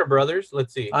effects. Warner Brothers.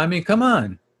 Let's see. I mean, come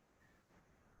on.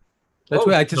 That's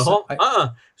why I just.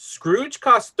 Scrooge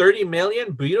cost $30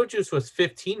 million. Beetlejuice was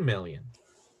 $15 million.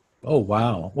 Oh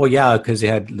wow! Well, yeah, because they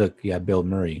had Bill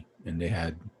Murray, and they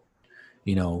had.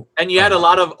 And you had a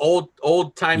lot of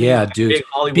old time. Yeah, dude. Big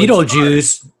Hollywood Beetlejuice.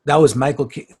 stars. That was Michael.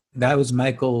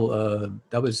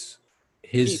 That was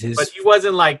his. But he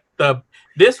wasn't like the.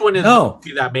 This one is No. the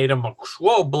movie that made him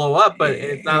blow up, but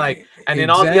it's not like. And then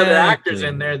all the other actors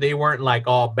in there, they weren't like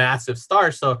all massive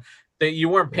stars, so you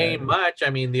weren't paying much.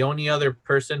 I mean, the only other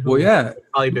person who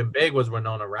probably been big was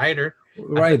Winona Ryder.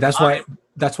 Right.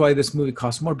 That's why this movie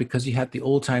costs more, because you had the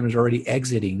old timers already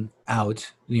exiting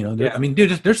out. I mean,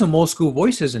 dude, there's some old school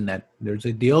voices in that. There's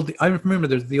I remember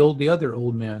there's the other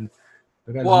old man.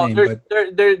 Well,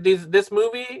 this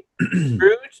movie,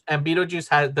 Scrooge and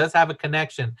Beetlejuice does have a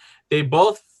connection. They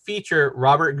both feature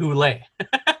Robert Goulet.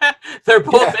 They're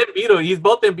both in Beetlejuice. He's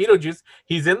both in Beetlejuice.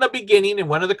 He's in the beginning in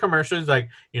one of the commercials, like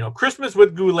Christmas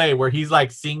with Goulet, where he's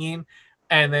like singing.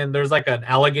 And then there's like an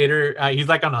alligator. He's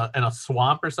like in a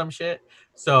swamp or some shit.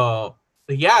 So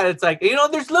yeah, it's like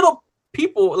there's little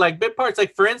people like bit parts.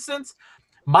 Like for instance,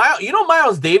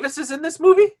 Miles Davis is in this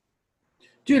movie.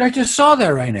 Dude, I just saw that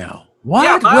right now. What?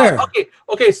 Yeah, Where?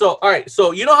 Okay. So all right.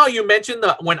 So how you mentioned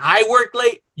when I work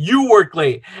late, you work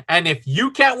late, and if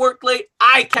you can't work late,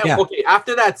 I can't. Yeah. Okay.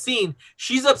 After that scene,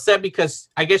 she's upset because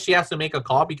I guess she has to make a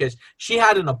call because she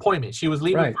had an appointment. She was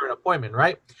leaving for an appointment,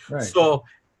 right? Right. So.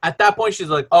 at that point, she's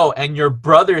like, oh, and your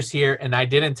brother's here, and I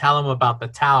didn't tell him about the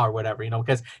towel or whatever,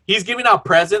 because he's giving out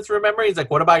presents, remember? He's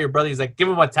like, what about your brother? He's like, give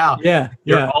him a towel. Yeah.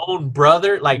 Your own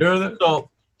brother? Like,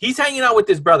 so he's hanging out with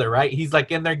his brother, right? He's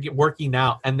like in there working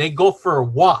out, and they go for a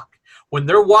walk. When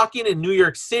they're walking in New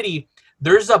York City,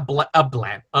 there's a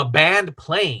band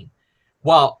playing.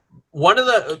 Well, one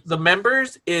of the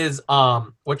members is,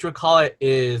 what's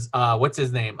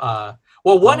his name?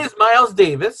 One is Miles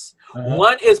Davis.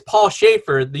 One is Paul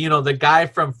Schaefer, the guy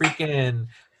from freaking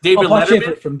David Paul Letterman.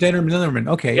 Schaefer from David Letterman.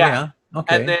 Okay, yeah.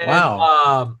 Okay, and then,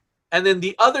 wow. And then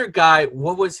the other guy,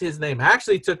 what was his name? I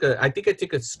think I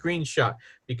took a screenshot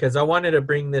because I wanted to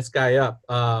bring this guy up.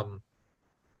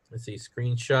 Let's see,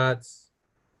 screenshots.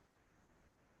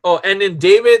 Oh, and then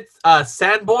David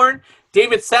Sanborn.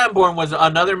 David Sanborn was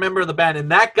another member of the band, and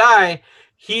that guy,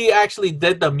 he actually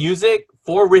did the music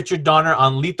for Richard Donner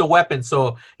on Lethal Weapon.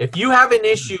 So if you have an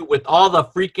issue with all the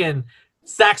freaking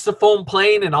saxophone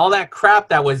playing and all that crap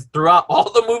that was throughout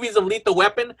all the movies of Lethal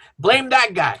Weapon, blame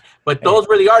that guy. But those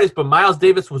were the artists. But Miles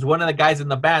Davis was one of the guys in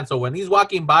the band. So when he's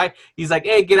walking by, he's like,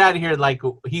 hey, get out of here. Like,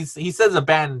 he says the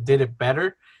band did it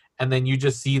better. And then you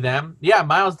just see them. Yeah,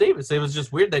 Miles Davis. It was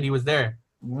just weird that he was there.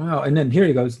 Wow. And then here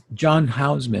he goes. John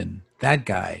Houseman. That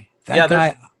guy.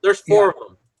 There's four of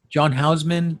them. John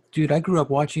Houseman, dude, I grew up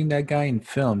watching that guy in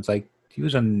films. Like, he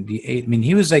was on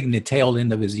he was like in the tail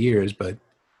end of his years, but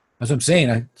that's what I'm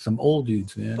saying. Some old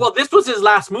dudes, man. Well, this was his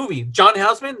last movie. John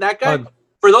Houseman, that guy.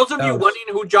 For those of you wondering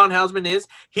who John Houseman is,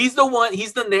 he's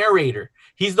the narrator.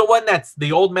 He's the one that's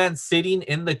the old man sitting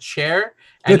in the chair.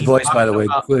 Good voice, by the way.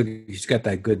 Good. He's got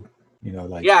that good,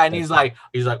 like. Yeah, and he's like,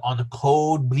 on the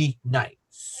cold, bleak night,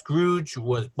 Scrooge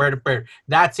was bird.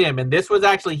 That's him. And this was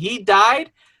actually, he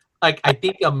died, like, I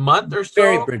think a month or so.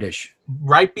 Very British.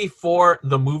 Right before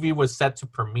the movie was set to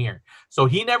premiere. So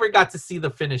he never got to see the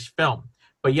finished film.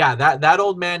 But yeah, that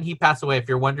old man, he passed away, if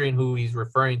you're wondering who he's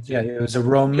referring to. Yeah, he was a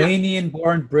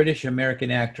Romanian-born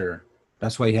British-American actor.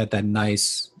 That's why he had that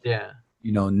nice,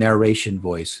 narration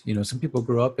voice. Some people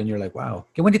grew up and you're like, wow.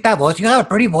 Que bonita voz. You have a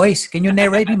pretty voice. Can you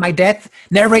narrate my death?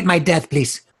 Narrate my death,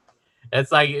 please.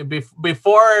 It's like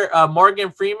before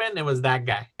Morgan Freeman, it was that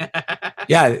guy.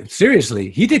 Yeah,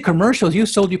 seriously. He did commercials. You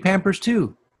sold you Pampers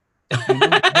too.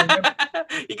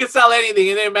 You could sell anything.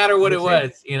 It didn't matter what it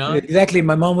was, Exactly.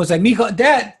 My mom was like, "Mijo,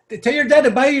 Dad, tell your dad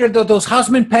to buy those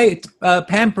Houseman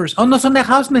Pampers." Oh, no son de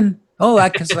Houseman. Oh,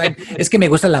 es que me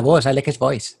gusta la voz. I like his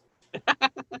voice. And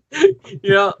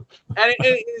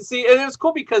it's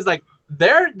cool because like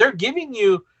they're giving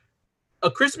you a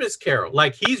Christmas Carol.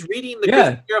 Like he's reading the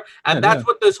Christmas Carol, and that's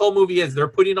what this whole movie is. They're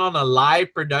putting on a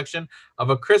live production of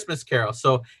a Christmas Carol.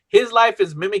 So his life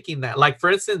is mimicking that. Like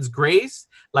for instance, Grace,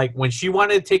 like when she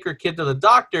wanted to take her kid to the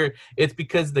doctor, it's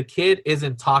because the kid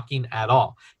isn't talking at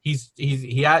all. He's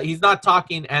not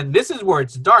talking, and this is where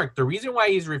it's dark. The reason why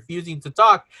he's refusing to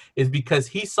talk is because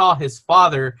he saw his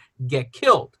father get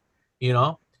killed.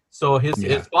 So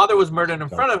his father was murdered in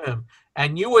front of him.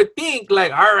 And you would think,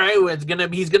 like, all right, he's gonna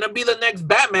be the next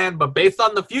Batman, but based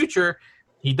on the future,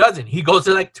 he doesn't. He goes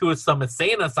to some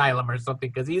insane asylum or something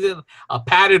because he's in a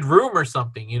padded room or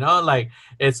something,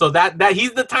 And so that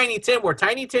he's the Tiny Tim, where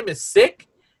Tiny Tim is sick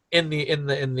in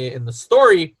the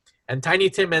story, and Tiny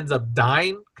Tim ends up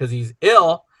dying because he's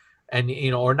ill, and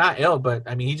or not ill, but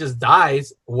I mean he just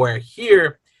dies. Where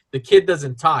here the kid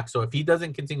doesn't talk, so if he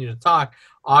doesn't continue to talk,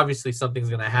 obviously something's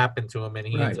gonna happen to him, and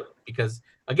he ends up because.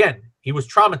 Again, he was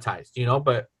traumatized,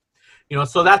 but,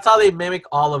 so that's how they mimic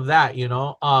all of that,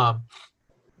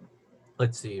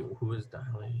 Let's see, who is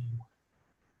dialing?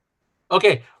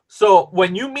 Okay, so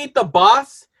when you meet the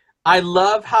boss, I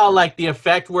love how, like, the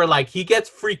effect where, like, he gets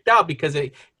freaked out because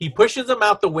he pushes him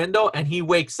out the window and he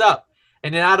wakes up.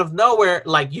 And then out of nowhere,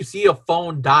 like, you see a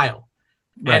phone dial.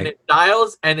 Right. And it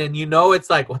dials, and then it's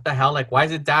like, what the hell? Like, why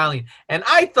is it dialing? And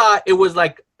I thought it was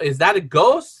like, is that a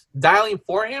ghost dialing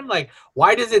for him? Like,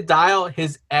 why does it dial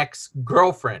his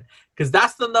ex-girlfriend? Because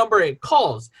that's the number it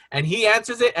calls. And he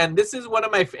answers it, and this is one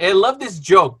of I love this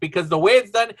joke because the way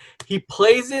it's done, he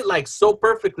plays it like so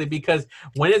perfectly because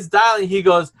when it's dialing, he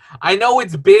goes, I know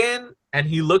it's been, and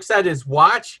he looks at his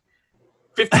watch,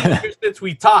 15 years since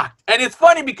we talked. And it's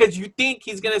funny because you think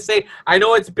he's going to say, I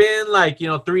know it's been like,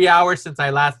 3 hours since I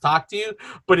last talked to you,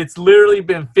 but it's literally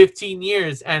been 15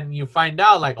 years. And you find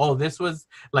out like, oh, this was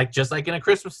like, just like in A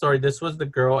Christmas Story, this was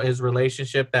his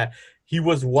relationship that he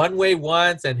was one way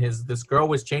once and this girl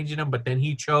was changing him, but then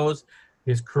he chose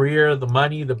his career, the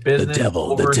money, the business.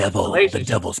 The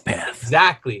devil's path.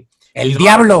 Exactly. El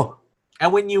diablo.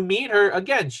 And when you meet her,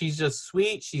 again, she's just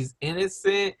sweet. She's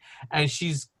innocent and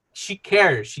she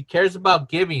cares. She cares about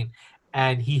giving.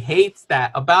 And he hates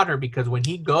that about her because when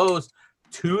he goes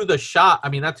to the shop. I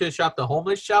mean, not to the shop, the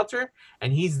homeless shelter,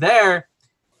 and he's there.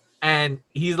 And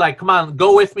he's like, come on,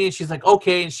 go with me. And she's like,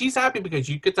 okay. And she's happy because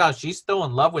you could tell she's still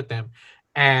in love with him.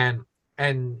 And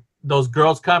those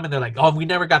girls come and they're like, oh, we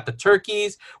never got the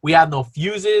turkeys. We have no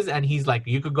fuses. And he's like,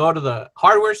 you could go to the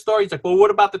hardware store. He's like, well,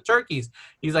 what about the turkeys?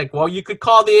 He's like, well, you could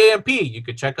call the AMP. You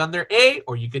could check under A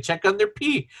or you could check under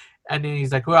P. And then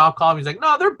he's like, well, I'll call him. He's like,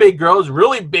 no, they're big girls,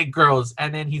 really big girls.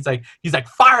 And then he's like,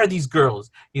 fire these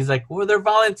girls. He's like, well, they're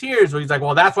volunteers. Or he's like,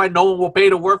 well, that's why no one will pay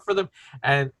to work for them.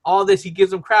 And all this, he gives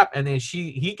them crap. And then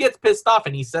he gets pissed off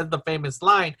and he says the famous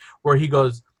line where he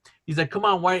goes, he's like, come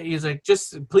on, why? He's like,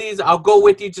 just please, I'll go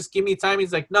with you. Just give me time.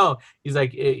 He's like, no. He's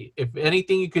like, if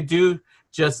anything you could do,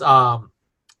 just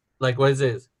like, what is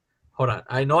this? Hold on.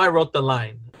 I know I wrote the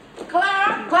line.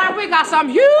 Claire, we got some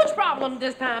huge problem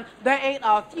this time. There ain't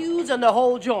a fuse in the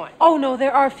whole joint. Oh, no,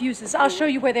 there are fuses. I'll show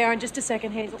you where they are in just a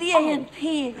second, Hazel. The AMP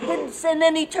didn't send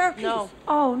any turkeys. No.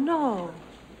 Oh, no.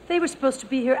 They were supposed to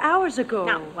be here hours ago.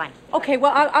 No, what? Okay,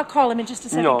 well, I'll call him in just a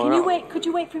second. No, Can no. you wait? Could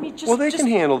you wait for me? Well, they can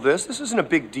handle this. This isn't a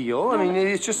big deal. I mean,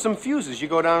 it's just some fuses. You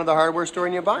go down to the hardware store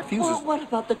and you buy fuses. Well, what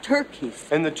about the turkeys?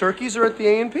 And the turkeys are at the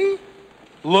A&P?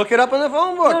 Look it up in the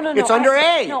phone book. No, it's under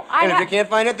A. No, and if you can't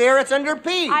find it there, it's under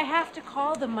P. I have to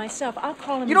call them myself. I'll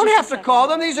call them You in don't just have a to second. call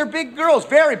them. These are big girls,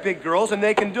 very big girls, and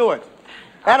they can do it.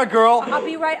 Atta girl. I'll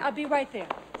be right there.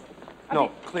 No,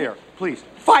 Claire, please,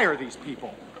 fire these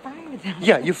people. Fire them.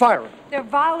 Yeah, you fire them. They're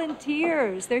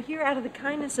volunteers. They're here out of the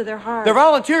kindness of their heart. They're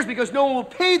volunteers because no one will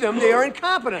pay them. They are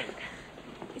incompetent.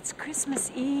 It's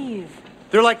Christmas Eve.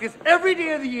 They're like this every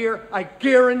day of the year, I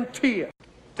guarantee it.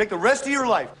 Take the rest of your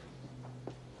life.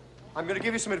 I'm going to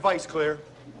give you some advice, Claire.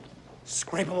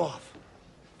 Scrape them off.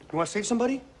 You want to save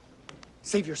somebody?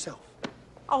 Save yourself.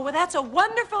 Oh, well, that's a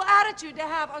wonderful attitude to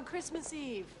have on Christmas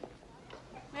Eve.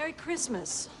 Merry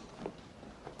Christmas.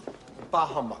 Bah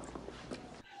humbug.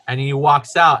 And he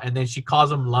walks out, and then she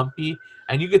calls him Lumpy.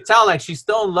 And you could tell, like, she's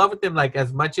still in love with him, like,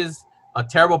 as much as a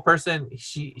terrible person,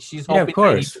 she's hoping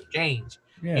that he can change.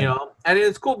 Yeah. You know? And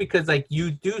it's cool because, like,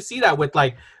 you do see that with,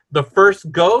 like, the first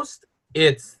ghost,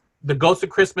 it's the ghost of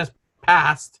Christmas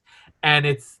past, and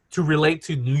it's to relate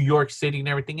to New York City and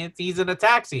everything. He's in a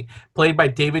taxi, played by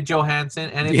David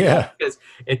Johansen, and it's cool because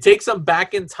it takes him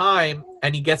back in time,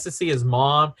 and he gets to see his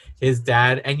mom, his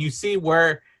dad, and you see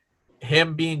where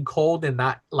him being cold and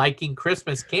not liking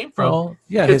Christmas came from. Well,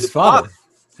 yeah, his father.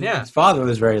 Yeah, his father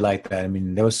was very like that. I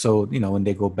mean, there was so, you know, when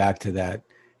they go back to that,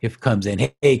 if comes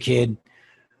in, hey kid,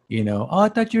 you know, oh, I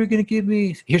thought you were gonna give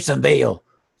me, here's some bail.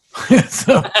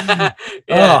 So,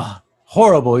 oh,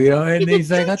 horrible, you know. And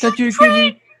he's like, I thought you were giving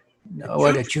me, no,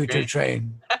 what a choo-choo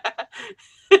train.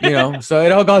 You know, so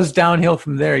it all goes downhill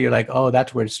from there. You're like, oh,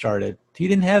 that's where it started. He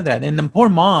didn't have that, and the poor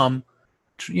mom,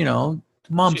 you know.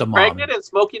 Mom's she's a mom. Pregnant and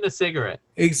smoking a cigarette.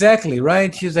 Exactly,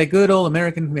 right? She's a good old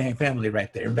American family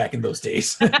right there back in those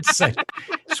days. It's like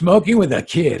smoking with a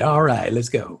kid. All right, let's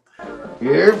go.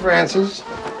 Here, Francis.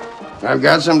 I've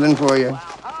got something for you.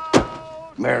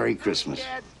 Merry Christmas.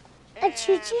 A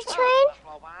choo-choo train?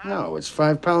 No, it's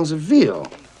 5 pounds of veal.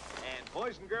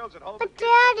 But Daddy,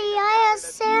 I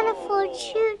asked Santa for a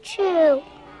choo-choo.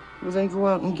 Well, then go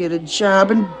out and get a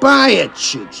job and buy a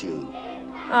choo-choo.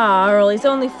 Ah, Earl, he's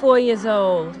only 4 years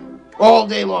old. All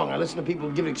day long, I listen to people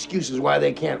give excuses why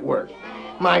they can't work.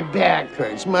 My back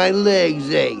hurts, my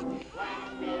legs ache.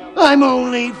 I'm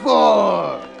only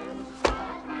 4.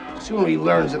 The sooner he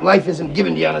learns that life isn't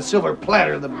given to you on a silver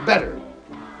platter, the better.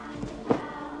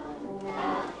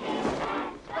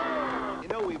 You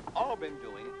know, we've all been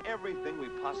doing everything we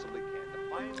possibly can to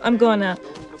find... I'm going out.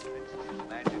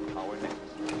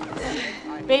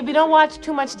 Baby, don't watch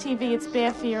too much TV. It's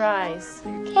bad for your eyes.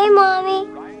 Hey, Mommy.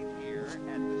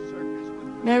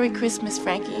 Merry Christmas,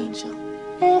 Frankie Angel.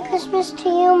 Merry Christmas to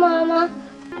you, Mama.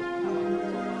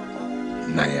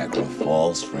 Niagara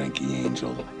Falls, Frankie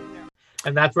Angel.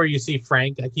 And that's where you see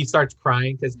Frank, like he starts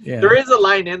crying because there is a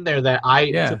line in there that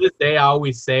to this day, I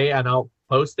always say, and I'll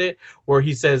post it, where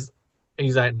he says,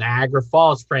 he's like, Niagara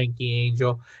Falls, Frankie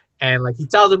Angel. And like he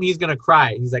tells him he's gonna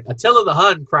cry. He's like, Attila the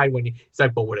Hun cried when he's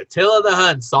like, but when Attila the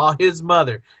Hun saw his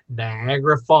mother,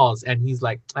 Niagara Falls, and he's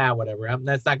like, whatever,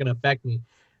 that's not gonna affect me.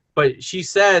 But she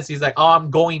says, he's like, oh,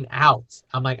 I'm going out.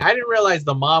 I'm like, I didn't realize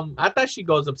the mom. I thought she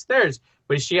goes upstairs,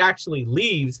 but she actually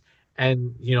leaves,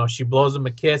 and you know she blows him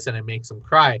a kiss, and it makes him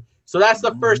cry. So that's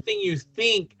the first thing you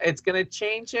think it's gonna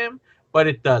change him. But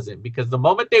it doesn't, because the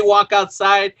moment they walk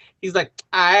outside, he's like,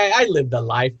 I lived a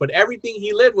life, but everything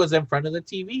he lived was in front of the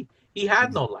TV. He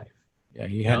had no life. Yeah,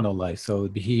 he had no life. So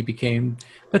he became,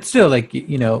 but still, like,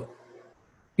 you know,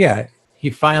 yeah, he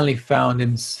finally found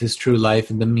his true life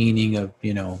and the meaning of,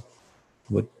 you know,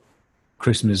 what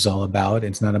Christmas is all about.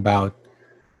 It's not about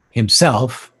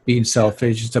himself being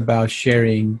selfish. It's about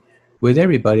sharing with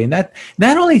everybody. And that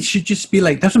not only should just be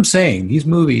like, that's what I'm saying. These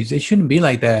movies, they shouldn't be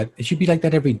like that. It should be like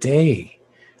that every day.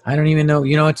 I don't even know.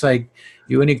 It's like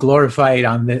you only glorify it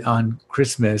on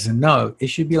Christmas. And no, it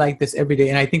should be like this every day.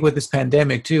 And I think with this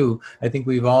pandemic too, I think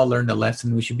we've all learned a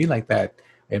lesson. We should be like that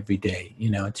every day,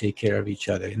 take care of each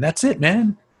other. And that's it,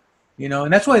 man.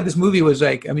 And that's why this movie was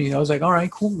like, I was like, all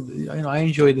right, cool. I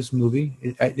enjoyed this movie.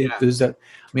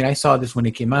 I saw this when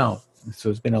it came out.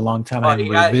 So it's been a long time. I haven't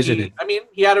revisited.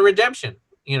 He had a redemption.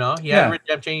 He had a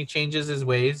redemption. He changes his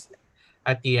ways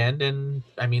at the end. And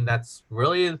it's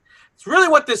really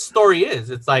what this story is.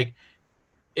 It's like,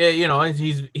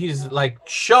 he's like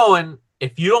showing,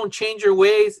 if you don't change your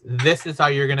ways, this is how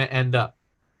you're going to end up.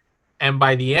 And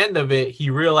by the end of it, he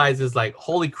realizes like,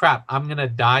 holy crap, I'm going to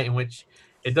die, in which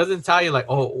it doesn't tell you like,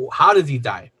 oh, how does he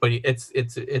die? But it's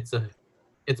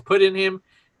put in him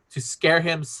to scare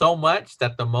him so much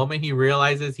that the moment he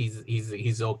realizes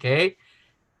he's okay,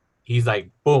 he's like,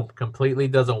 boom, completely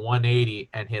does a 180,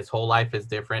 and his whole life is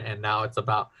different. And now it's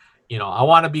about, I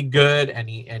want to be good, and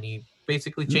he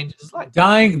basically changes his life.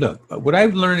 Dying, look, what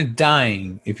I've learned in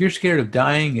dying, if you're scared of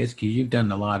dying, it's because you've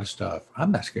done a lot of stuff.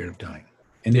 I'm not scared of dying.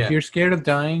 And if you're scared of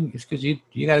dying, it's because you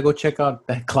got to go check out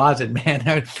that closet, man.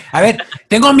 A ver,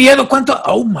 tengo miedo. ¿Cuánto?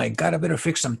 Oh, my God, I better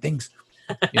fix some things.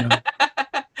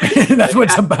 That's what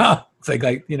it's about. It's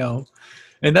like, and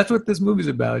that's what this movie's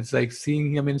about. It's like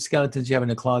seeing, skeletons you have in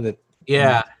the closet.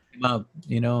 Yeah.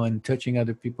 And touching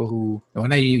other people who,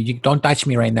 you don't touch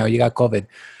me right now. You got COVID.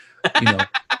 Yeah.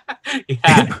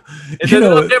 It's a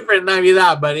little different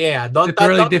Navidad, but yeah. It's a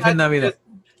really different Navidad.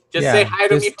 Just say hi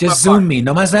to me. Just Zoom me.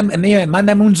 Nomás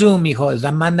mándame un Zoom, mijo.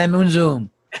 Mándame un Zoom.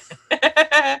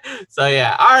 So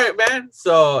yeah. All right, man.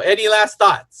 So any last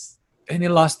thoughts?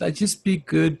 Just be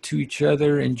good to each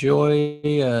other. Enjoy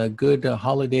a good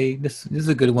holiday. This is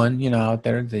a good one, out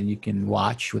there that you can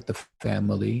watch with the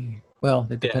family. Well,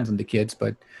 it depends on the kids,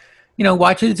 but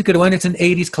watch it. It's a good one. It's an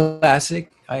 80s classic.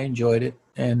 I enjoyed it,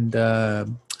 and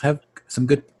have some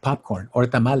good popcorn or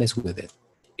tamales with it.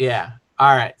 Yeah.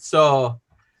 All right. So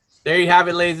there you have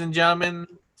it, ladies and gentlemen.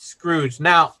 Scrooge.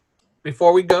 Now,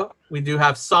 before we go, we do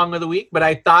have Song of the Week, but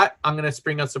I thought I'm going to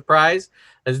spring a surprise.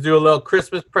 Let's do a little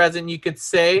Christmas present, you could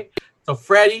say. So,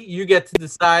 Freddie, you get to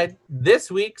decide this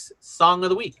week's Song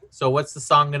of the Week. So what's the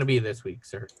song going to be this week,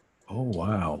 sir? Oh,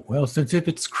 wow. Well, since if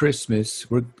it's Christmas,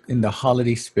 we're in the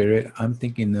holiday spirit. I'm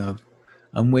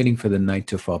waiting for the night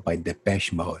to fall by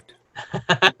Depeche Mode.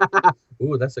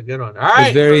 Ooh, that's a good one. All right.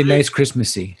 It's very nice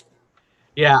Christmassy.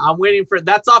 Yeah, I'm waiting for,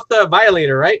 that's off the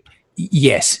Violator, right?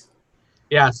 Yes.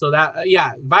 Yeah, so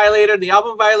Violator, the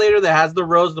album Violator that has the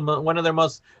rose, one of their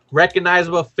most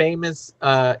recognizable, famous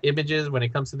images when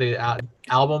it comes to the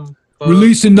album. Photos.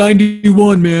 Released in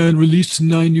 91, man. Released in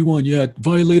 91. Yeah,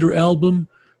 Violator album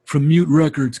from Mute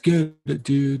Records. Get it,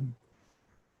 dude.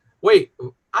 Wait,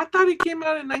 I thought it came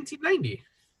out in 1990.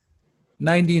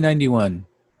 91.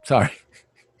 Sorry.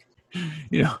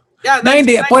 Yeah,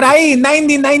 90, por ahí,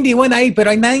 91 ahí,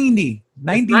 pero 90.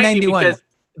 1991. Because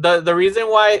the reason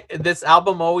why this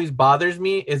album always bothers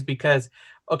me is because,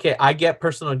 okay, I get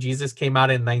Personal Jesus came out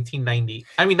in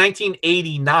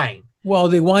 1989. Well,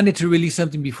 they wanted to release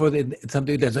something before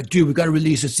something that's like, dude, we got to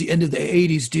release. It's the end of the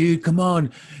 80s, dude. Come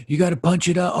on. You got to punch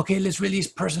it up. Okay, let's release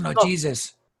Personal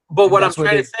Jesus. But what I'm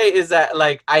trying to say is that,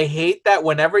 like, I hate that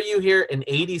whenever you hear an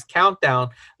 80s countdown,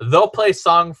 they'll play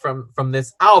song from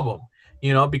this album.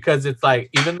 Because it's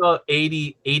like, even though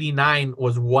 89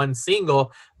 was one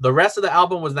single, the rest of the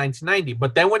album was 1990.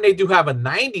 But then when they do have a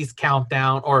 90s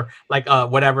countdown or like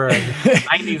whatever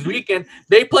 90s weekend,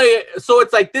 they play it. So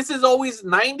it's like, this is always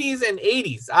 90s and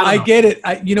 80s. I get it.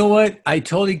 You know what? I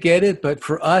totally get it. But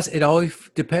for us,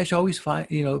 Depeche always falls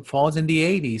in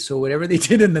the 80s. So whatever they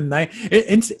did in the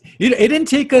 90s, it didn't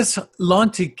take us long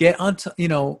to get onto,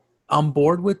 on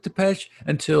board with Depeche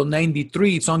until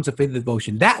 93, Songs of Faith and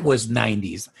Devotion. That was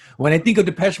 90s. When I think of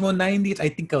Depeche Mode 90s, I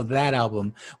think of that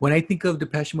album. When I think of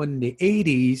Depeche Mode in the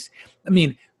 80s,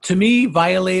 to me,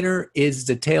 Violator is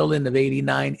the tail end of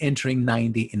 89, entering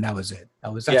 90, and that was it.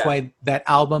 That's why that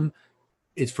album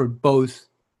is for both,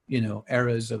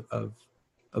 eras of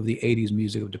the 80s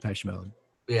music of Depeche Mode.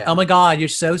 Yeah. Oh my God, you're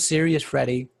so serious,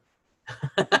 Freddie.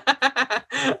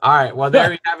 All right, well, there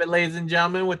we have it, ladies and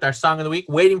gentlemen, with our Song of the Week,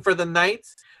 Waiting for the Night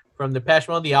from Depeche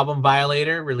Mode, the album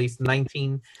Violator, released in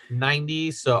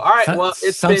 1990. So, all right, well,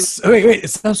 it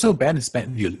sounds so bad in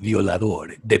Spanish.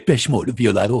 Violador. Depeche Mode,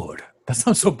 Violador. That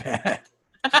sounds so bad.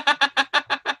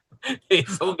 Hey,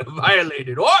 so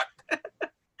violated. What?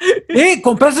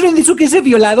 Compraste un disco que dice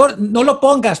Violador. No lo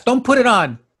pongas. Don't put it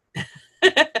on.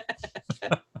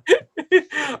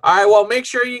 All right, well, make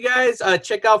sure you guys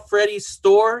check out Freddie's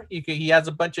store. He has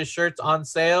a bunch of shirts on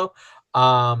sale.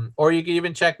 Or you can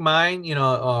even check mine. You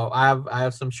know, I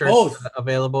have some shirts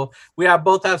available. We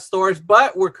both have stores,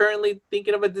 but we're currently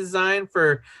thinking of a design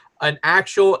for an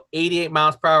actual 88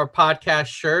 miles per hour podcast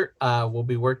shirt. We'll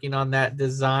be working on that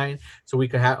design so we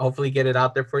could hopefully get it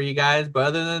out there for you guys. But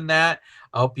other than that,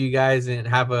 I hope you guys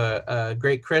have a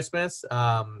great Christmas.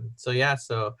 So yeah,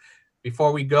 so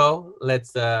before we go,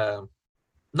 let's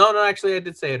no, actually I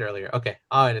did say it earlier. Okay,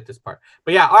 I'll edit this part.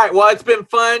 But yeah, all right, well, it's been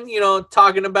fun, you know,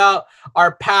 talking about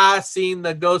our past, seeing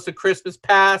the ghosts of Christmas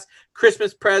past,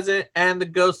 Christmas present, and the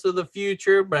ghosts of the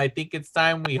future. But I think it's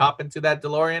time we hop into that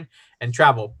DeLorean and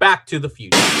travel back to the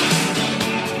future.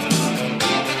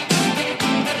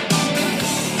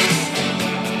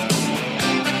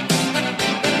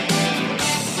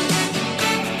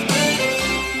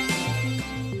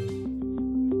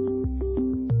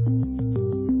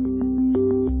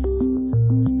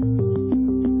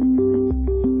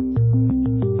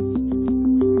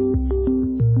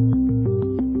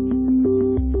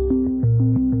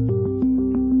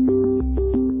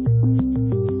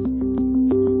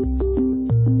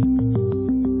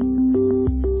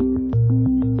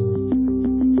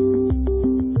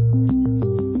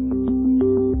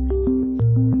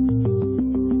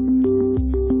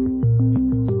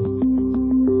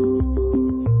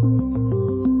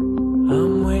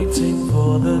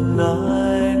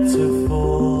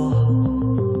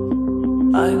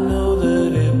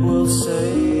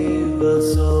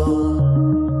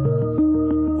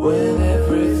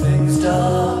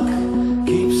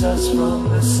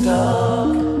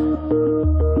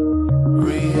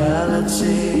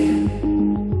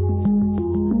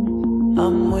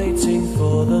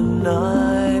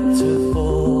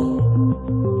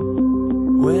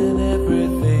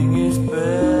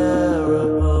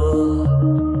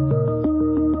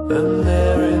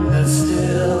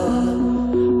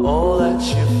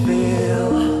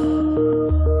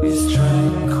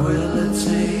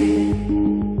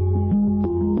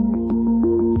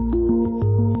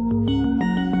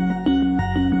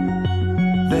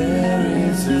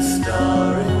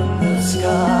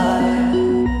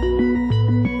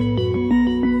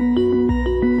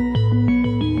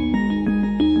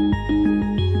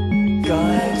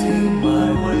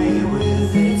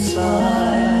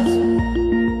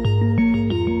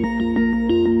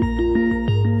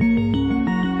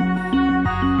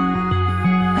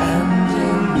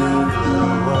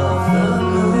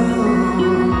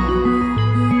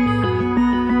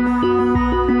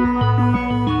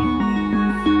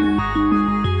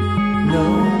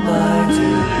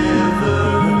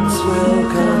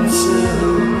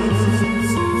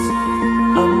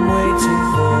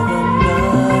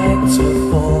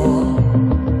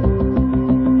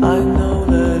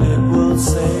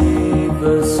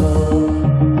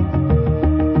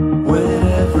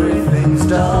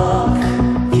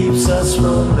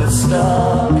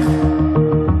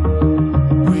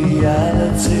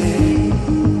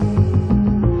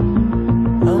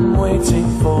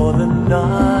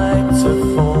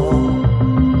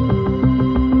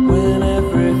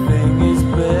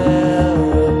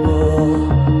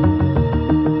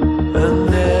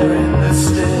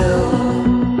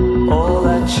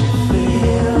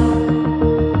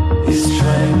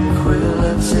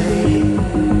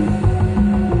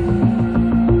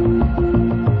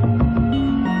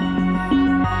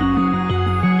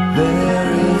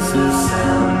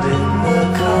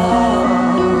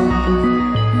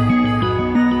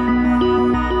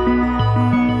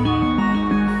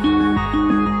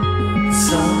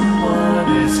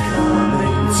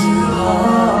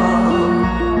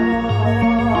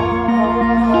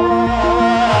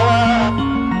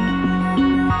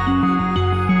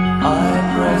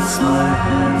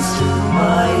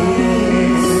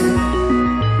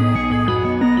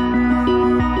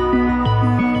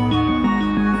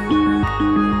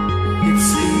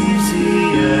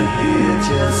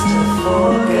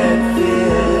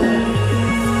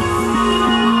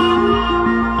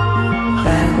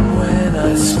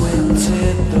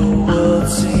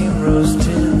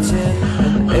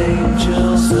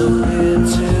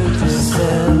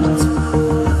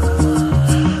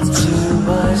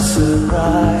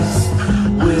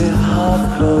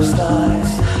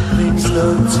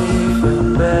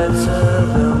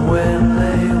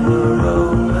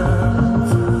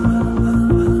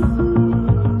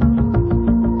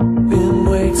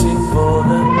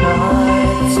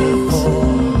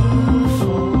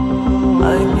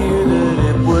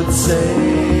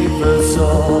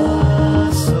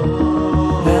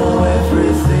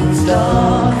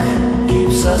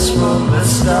 From the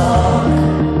start.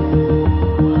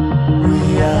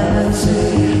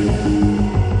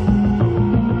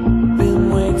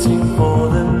 waiting for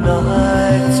the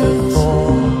night to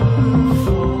fall.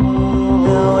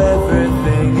 Now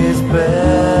everything is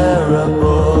bearable,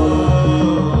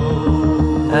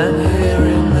 and here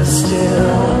in the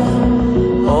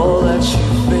still, all that you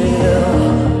feel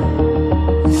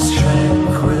is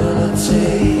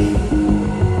tranquility.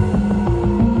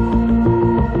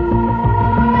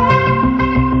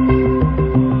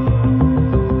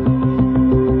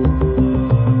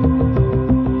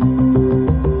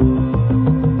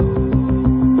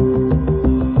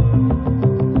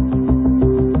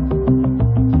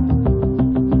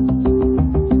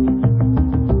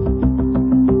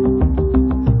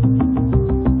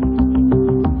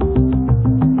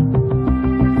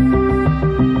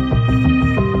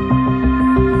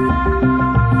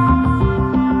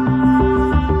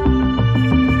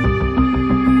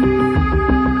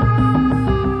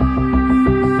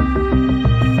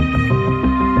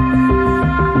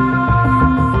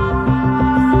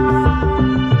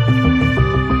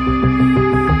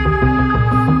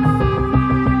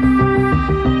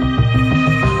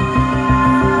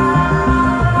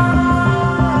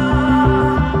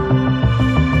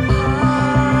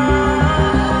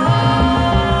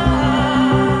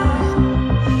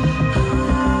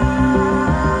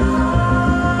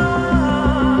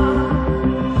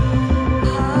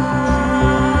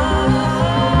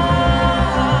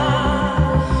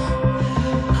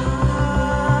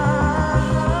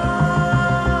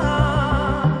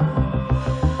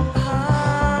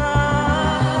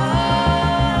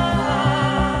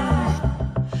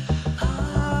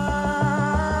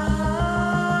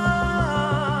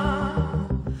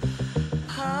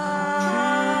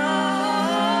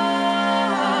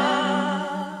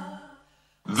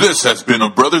 This has been a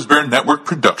Brothers Bear Network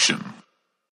production.